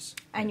curious.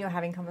 And you're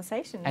having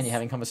conversations. And you're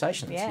having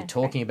conversations. Yeah, you're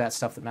talking about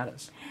stuff that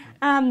matters.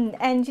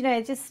 And, you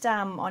know, just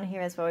on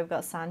here as well, we've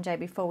got Sanjay,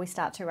 before we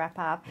start to wrap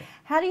up. Yeah.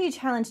 How do you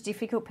challenge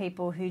difficult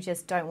people who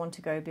just don't want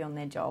to go beyond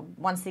their job?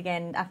 Once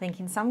again, I think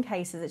in some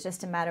cases it's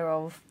just a matter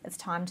of it's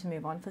time to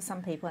move on for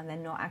some people and they're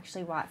not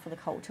actually right for the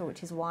culture,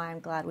 which is why I'm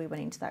glad we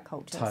went into that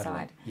culture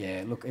side.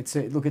 Yeah, look, it's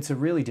a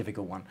really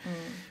difficult one.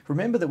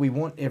 Remember that we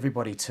want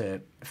everybody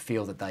to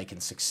feel that they can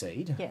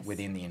succeed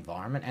within the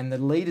environment, and the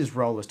leader's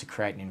role is to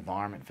create an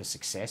environment for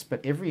success,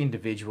 but every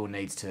individual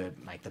needs to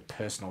make the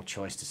personal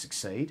choice to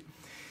succeed.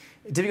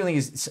 The difficult thing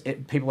is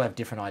people have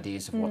different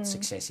ideas of what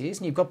success is,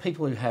 and you've got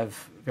people who have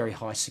very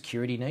high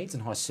security needs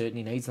and high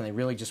certainty needs, and they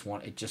really just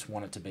want it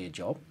to be a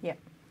job. Yep.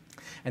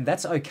 And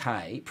that's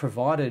okay,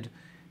 provided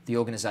the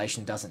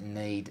organisation doesn't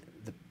need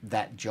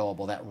that job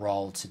or that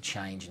role to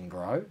change and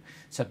grow.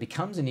 So it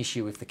becomes an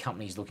issue if the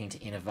company's looking to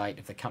innovate,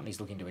 if the company's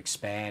looking to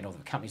expand, or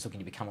the company's looking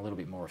to become a little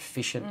bit more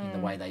efficient in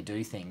the way they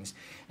do things.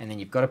 And then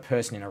you've got a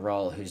person in a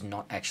role who's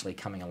not actually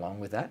coming along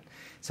with that.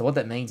 So what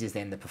that means is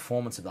then the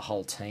performance of the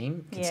whole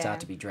team can start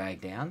to be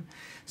dragged down.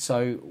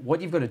 So what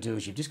you've got to do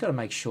is you've just got to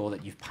make sure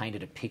that you've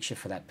painted a picture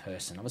for that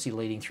person. Obviously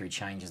leading through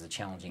change is the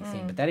challenging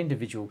thing, but that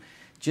individual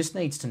just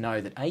needs to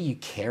know that, A, you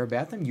care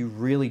about them, you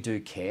really do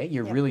care,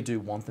 you really do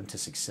want them to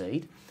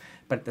succeed,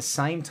 but at the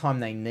same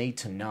time they need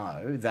to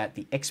know that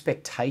the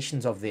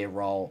expectations of their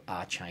role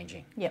are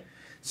changing. Yep.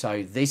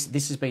 So this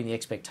has been the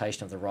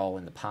expectation of the role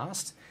in the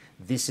past,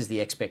 this is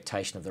the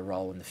expectation of the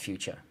role in the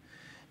future.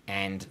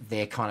 And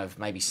they're kind of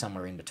maybe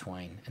somewhere in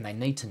between, and they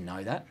need to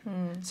know that.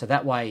 So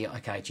that way,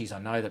 okay, geez, I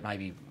know that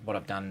maybe what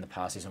I've done in the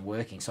past isn't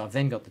working, so I've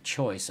then got the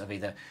choice of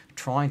either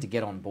trying to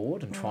get on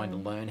board and trying to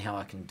learn how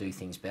I can do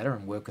things better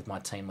and work with my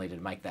team leader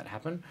to make that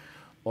happen,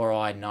 or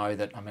I know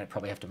that I'm going to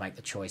probably have to make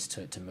the choice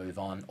to move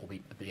on or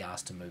be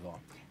asked to move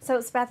on. So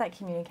it's about that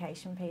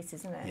communication piece,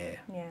 isn't it?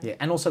 Yeah.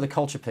 And also the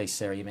culture piece,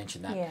 Sarah, you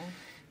mentioned that. Yeah.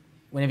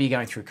 Whenever you're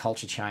going through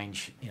culture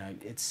change, you know,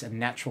 it's a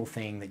natural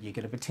thing that you're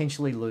going to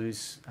potentially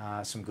lose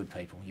some good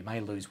people. You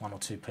may lose one or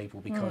two people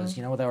because,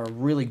 you know, they were a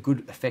really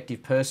good,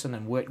 effective person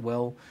and worked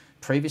well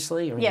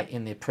previously or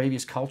in their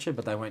previous culture,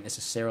 but they won't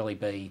necessarily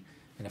be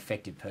an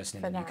effective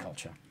person in the new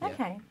culture.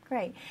 Okay,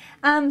 great.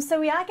 So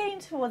we are getting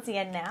towards the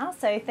end now,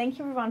 so thank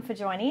you everyone for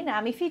joining.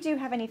 If you do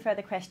have any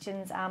further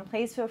questions,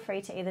 please feel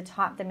free to either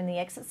type them in the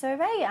exit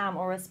survey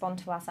or respond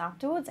to us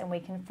afterwards, and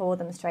we can forward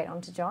them straight on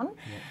to John.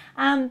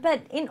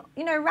 But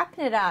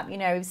wrapping it up,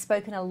 we've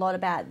spoken a lot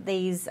about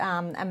these,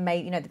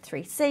 the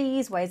 3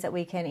 C's, ways that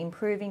we can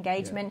improve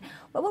engagement.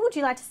 But what would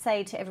you like to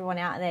say to everyone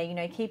out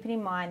there? Keeping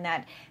in mind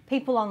that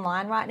people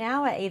online right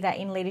now are either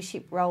in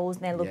leadership roles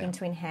and they're looking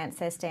to enhance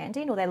their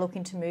standing, or they're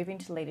looking to to move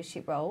into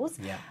leadership roles.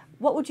 Yeah.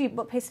 What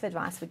piece of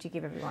advice would you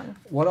give everyone?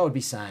 What I would be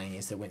saying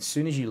is that as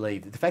soon as you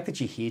leave, the fact that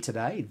you're here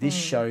today, this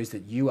shows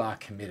that you are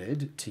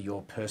committed to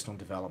your personal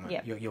development.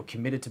 Yep. You're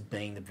committed to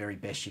being the very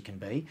best you can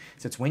be.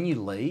 So it's when you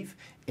leave,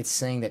 it's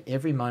seeing that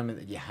every moment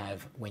that you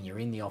have when you're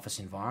in the office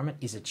environment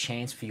is a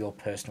chance for your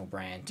personal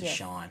brand to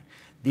shine.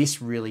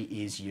 This really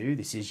is you.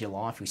 This is your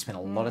life. We spend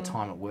a lot of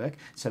time at work,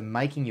 so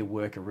making your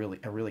work a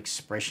real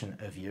expression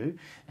of you,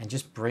 and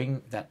just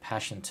bring that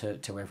passion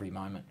to every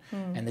moment.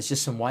 And there's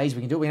just some ways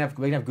we can do it.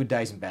 We can have good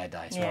days and bad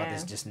days, right?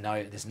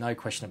 There's no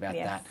question about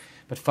that.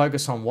 But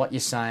focus on what you're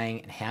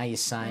saying and how you're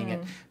saying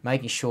it,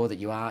 making sure that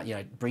you are,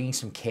 bringing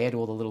some care to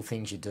all the little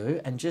things you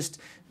do, and just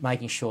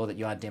making sure that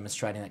you are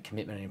demonstrating that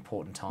commitment in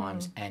important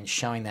times and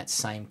showing that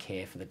same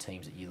care for the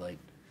teams that you lead.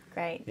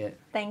 Great. Yeah.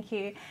 Thank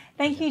you.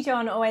 Thank you,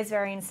 John. Always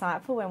very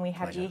insightful when we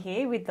have you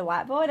here with the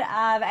whiteboard.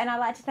 And I'd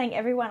like to thank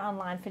everyone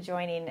online for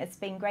joining. It's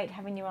been great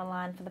having you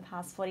online for the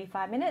past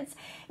 45 minutes.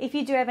 If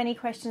you do have any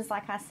questions,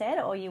 like I said,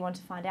 or you want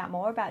to find out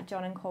more about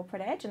John and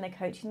Corporate Edge and the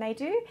coaching they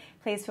do,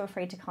 please feel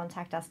free to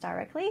contact us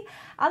directly.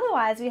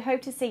 Otherwise, we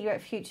hope to see you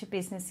at future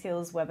business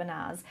skills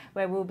webinars,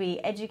 where we'll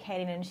be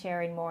educating and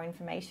sharing more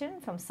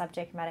information from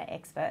subject matter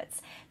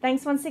experts.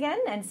 Thanks once again,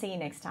 and see you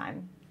next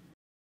time.